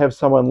rather have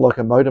someone like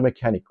a motor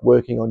mechanic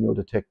working on your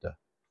detector?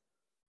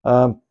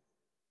 I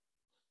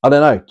don't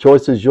know,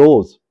 choice is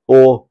yours.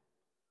 Or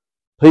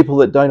people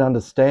that don't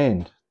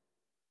understand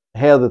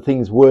how the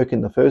things work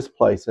in the first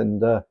place.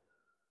 And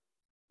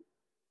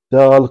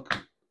I'll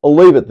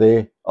leave it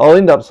there. I'll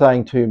end up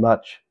saying too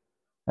much,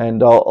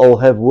 and I'll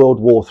have World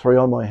War III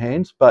on my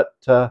hands. But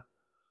you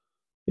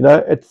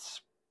know,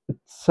 it's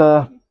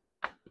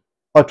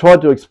I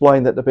tried to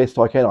explain that the best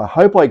I can. I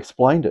hope I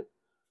explained it,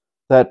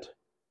 that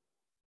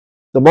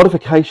the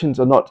modifications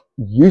are not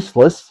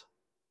useless,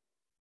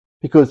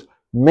 because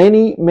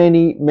many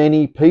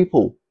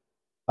people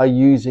are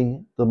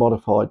using the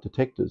modified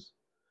detectors.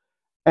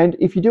 And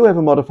if you do have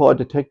a modified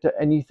detector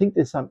and you think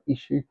there's some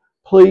issue,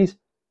 please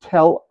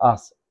tell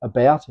us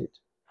about it.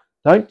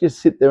 Don't just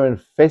sit there and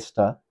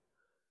fester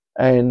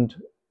and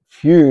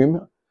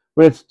fume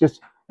when it's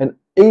just an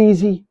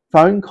easy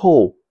phone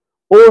call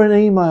or an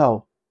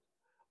email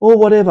or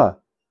whatever.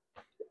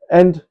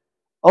 And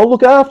I'll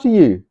look after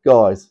you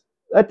guys.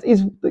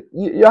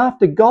 You're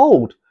after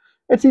gold.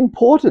 It's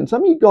important.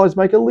 Some of you guys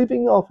make a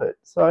living off it.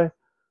 So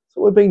that's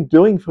what we've been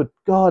doing for,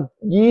 God,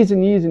 years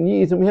and years and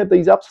years. And we have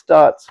these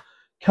upstarts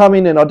come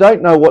in, and I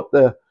don't know what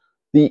the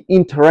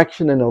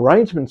interaction and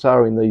arrangements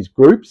are in these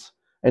groups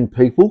and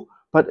people,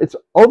 but it's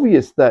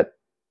obvious that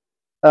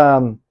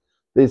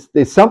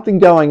there's something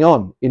going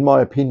on, in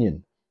my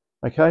opinion.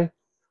 Okay,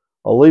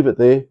 I'll leave it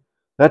there.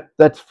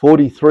 That's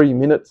 43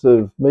 minutes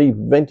of me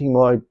venting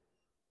my.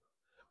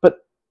 But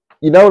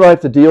you know what I have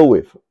to deal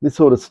with, this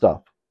sort of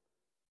stuff.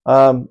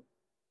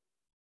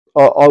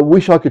 I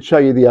wish I could show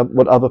you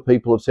what other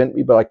people have sent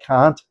me, but I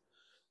can't,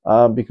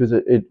 because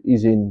it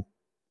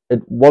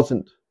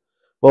wasn't.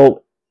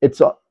 Well,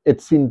 it's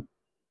in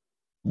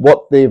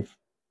what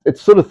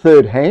it's sort of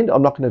third hand.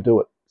 I'm not going to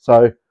do it.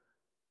 So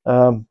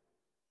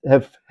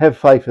have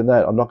faith in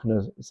that. I'm not going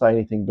to say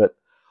anything, but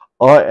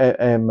I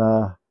am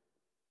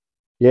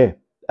yeah,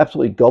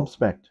 absolutely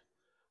gobsmacked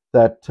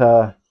that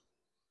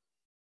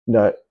you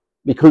know,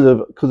 because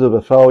of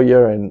a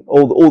failure and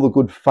all the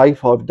good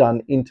faith I've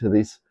done into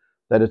this,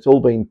 that it's all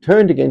been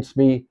turned against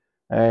me,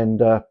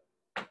 and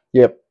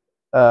yep,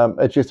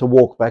 it's just a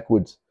walk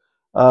backwards.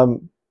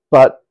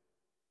 But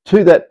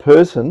to that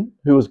person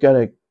who was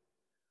going to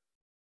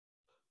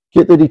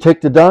get the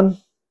detector done,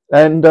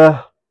 and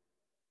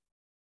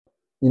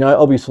you know,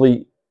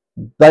 obviously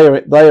they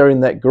are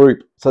in that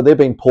group, so they're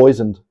being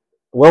poisoned,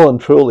 well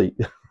and truly.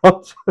 Yeah,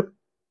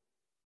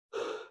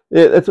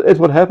 it's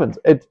what happens.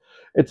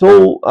 It's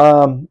all,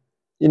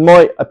 in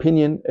my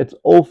opinion, it's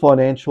all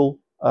financial.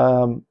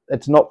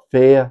 It's not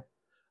fair.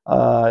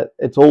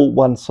 It's all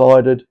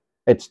one-sided.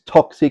 It's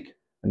toxic,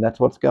 and that's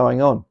what's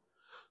going on.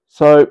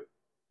 So,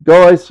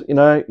 guys, you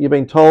know, you've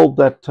been told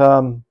that,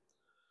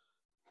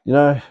 you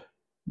know,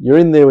 you're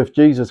in there with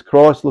Jesus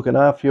Christ looking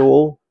after you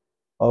all.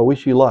 I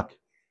wish you luck.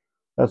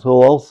 That's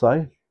all I'll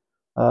say.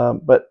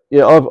 But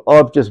yeah,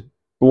 I've just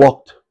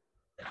blocked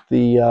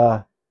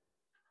the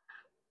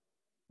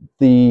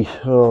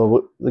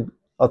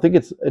I think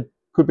it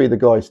could be the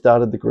guy who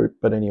started the group,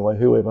 but anyway,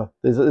 whoever.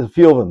 There's a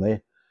few of them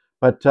there,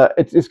 but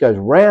it just goes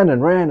round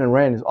and round and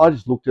round. I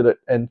just looked at it,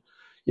 and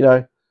you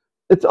know,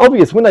 it's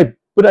obvious when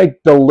they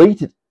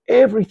deleted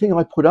everything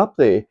I put up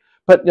there.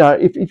 But you know,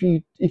 if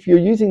you're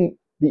using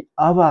the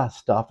other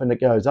stuff and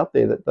it goes up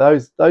there, that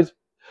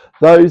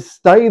those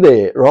stay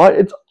there, right?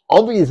 It's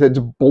obvious. It's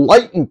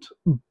blatant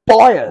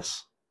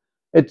bias.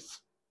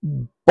 It's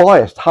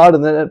biased harder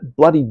than that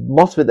bloody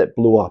MOSFET that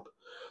blew up.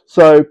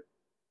 So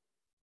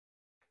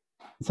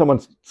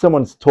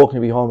someone's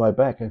talking behind my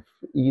back.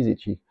 Ears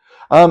itchy.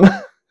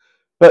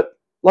 But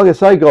like I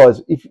say,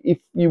 guys, if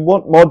you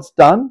want mods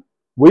done,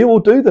 we will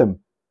do them.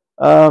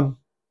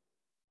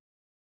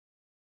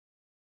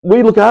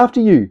 We look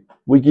after you.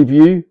 We give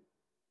you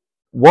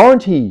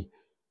warranty.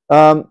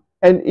 And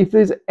if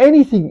there's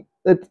anything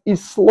that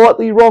is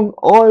slightly wrong,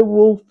 I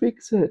will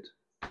fix it.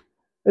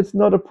 It's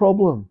not a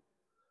problem.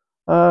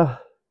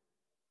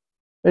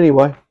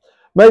 Anyway,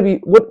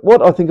 maybe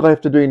what I think I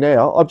have to do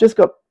now, I've just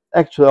got,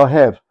 actually I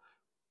have,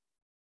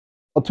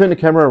 I'll turn the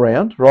camera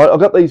around, right? I've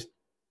got these,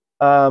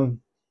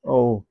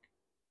 oh,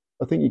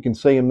 I think you can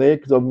see them there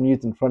because I'm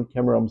using front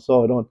camera on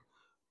side on.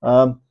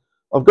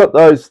 I've got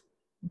those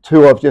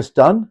two I've just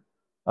done.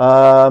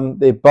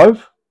 They're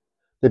both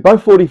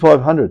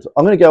 4500s.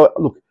 I'm going to go,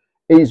 look,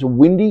 it is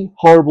windy,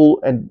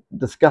 horrible and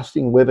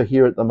disgusting weather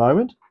here at the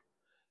moment.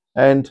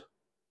 And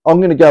I'm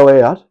going to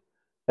go out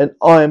and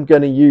I am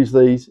going to use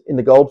these in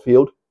the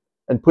goldfield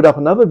and put up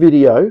another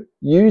video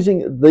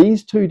using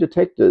these two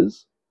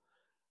detectors.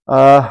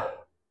 I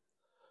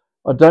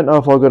don't know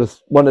if I've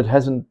got one that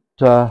hasn't,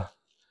 yeah,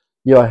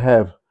 I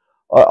have.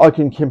 I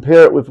can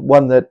compare it with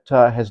one that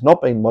has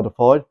not been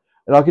modified,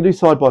 and I can do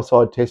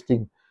side-by-side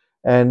testing.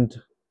 And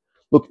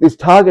look, there's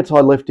targets I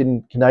left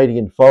in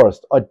Canadian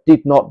forest. I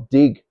did not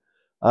dig,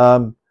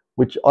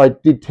 which I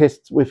did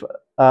tests with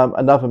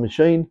another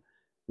machine.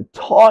 The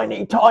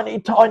tiny, tiny,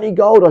 tiny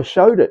gold, I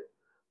showed it.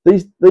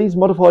 These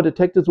modified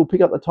detectors will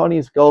pick up the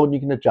tiniest gold, and you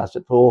can adjust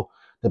it for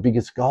the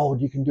biggest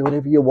gold. You can do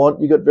whatever you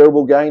want. You got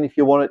variable gain if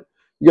you want it.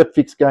 You got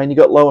fixed gain. You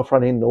got lower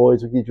front end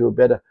noise, which gives you a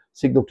better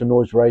signal to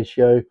noise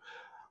ratio.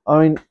 I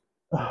mean,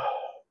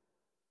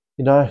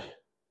 you know,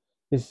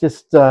 it's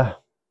just the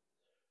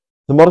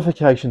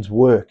modifications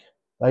work.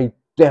 They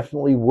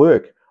definitely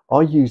work.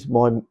 I use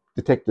my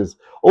detectors.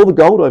 All the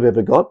gold I've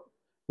ever got,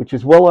 which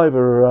is well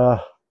over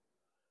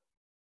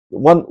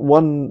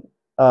one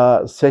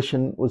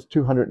session was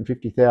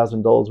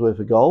 $250,000 worth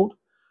of gold,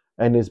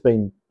 and there's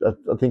been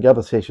I think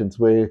other sessions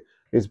where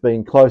there's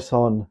been close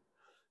on.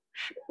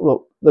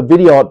 Look, the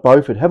video at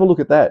Beaufort, have a look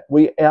at that.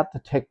 We out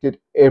detected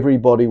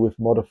everybody with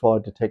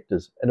modified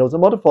detectors, and it was a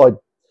modified,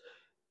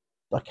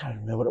 I can't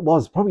remember what it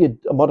was, probably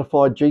a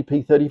modified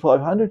GP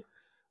 3500.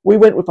 We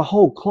went with the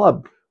whole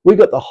club. We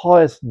got the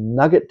highest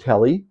nugget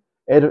tally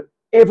out of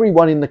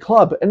everyone in the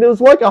club, and it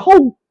was like the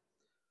whole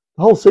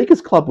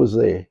Seekers Club was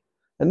there,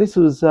 and this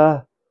was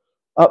up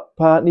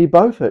near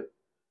Beaufort.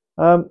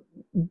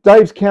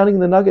 Dave's counting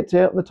the nuggets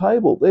out on the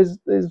table. There's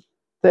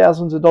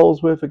thousands of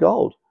dollars worth of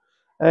gold,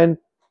 and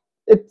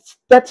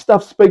that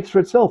stuff speaks for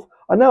itself.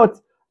 I know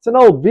it's an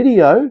old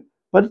video,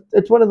 but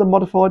it's one of the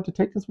modified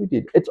detectors we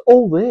did. It's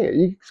all there.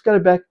 You just go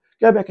back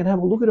and have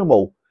a look at them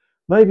all.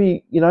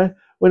 Maybe, you know,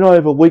 when I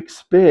have a week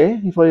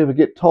spare, if I ever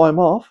get time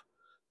off,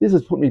 this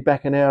has put me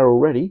back an hour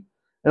already,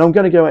 and I'm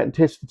going to go out and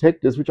test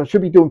detectors, which I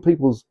should be doing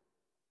people's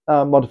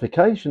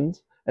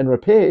modifications and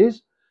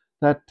repairs.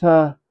 That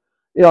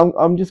you know,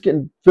 I'm just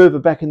getting further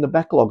back in the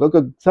backlog. I've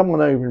got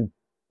someone over in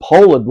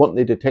Poland wanting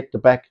their detector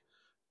back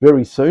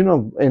very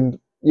soon, and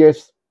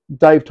yes,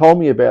 Dave told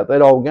me about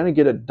that. I'm going to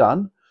get it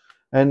done,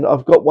 and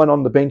I've got one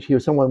on the bench here.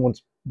 Someone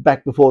wants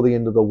back before the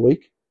end of the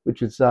week,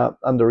 which is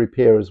under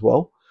repair as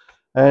well.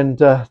 And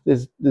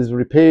there's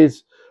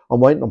repairs. I'm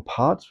waiting on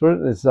parts for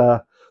it. There's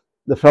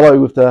the fellow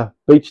with the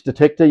beach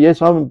detector.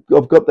 Yes, I've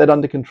got that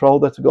under control.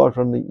 That's a guy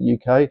from the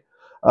UK.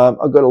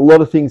 I've got a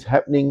lot of things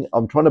happening.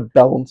 I'm trying to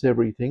balance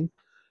everything,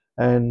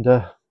 and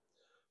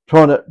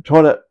trying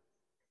to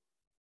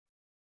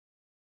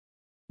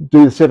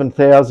do the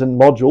 7000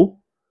 module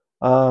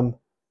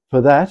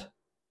for that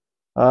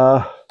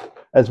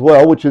as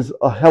well, which is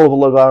a hell of a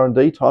lot of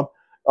R&D time.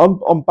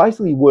 I'm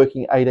basically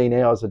working 18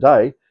 hours a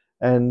day,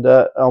 and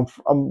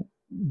I'm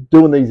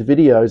doing these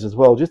videos as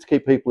well just to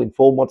keep people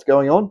informed what's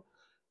going on,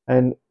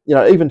 and you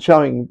know, even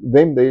showing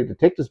them their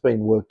detectors being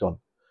worked on.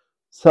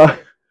 So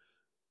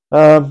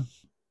yeah,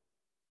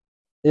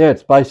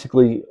 it's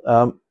basically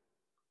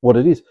what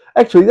it is.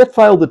 Actually, that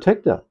failed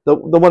detector, the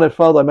one that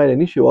failed I made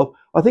an issue of,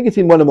 I think it's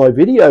in one of my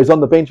videos on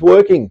the bench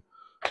working.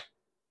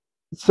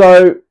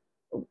 So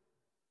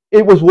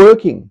it was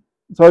working.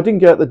 So I didn't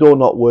go out the door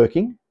not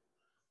working.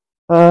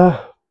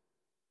 I'll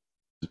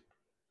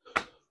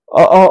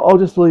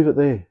just leave it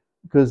there,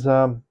 because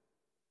yeah,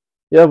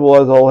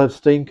 otherwise I'll have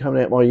steam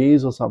coming out my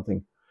ears or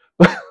something.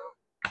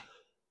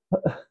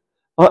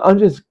 I'm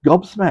just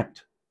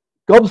gobsmacked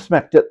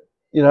at,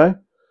 you know.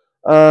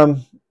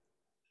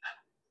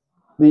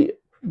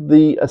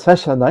 the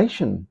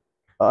assassination,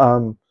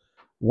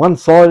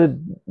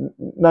 one-sided,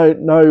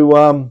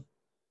 no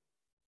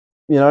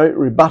you know,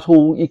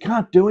 rebuttal. You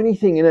can't do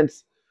anything, and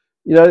it's,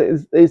 you know,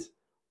 there's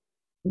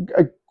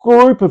a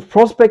group of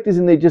prospectors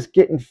in there just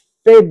getting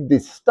fed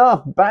this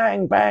stuff,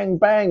 bang, bang,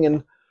 bang,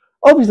 and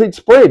obviously it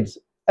spreads.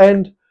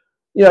 And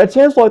you know, it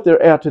sounds like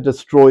they're out to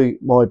destroy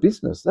my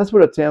business. That's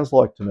what it sounds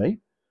like to me.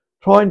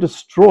 Try and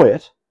destroy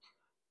it,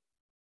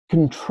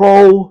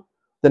 control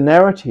the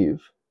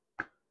narrative,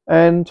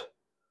 and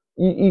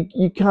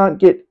you can't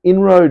get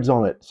inroads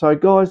on it. So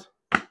guys,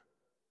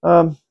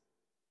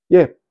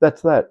 yeah,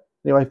 that's that.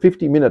 Anyway,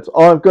 50 minutes.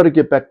 I've got to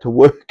get back to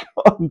work.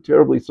 I'm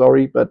terribly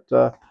sorry, but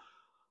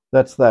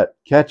that's that.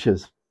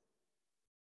 Catches.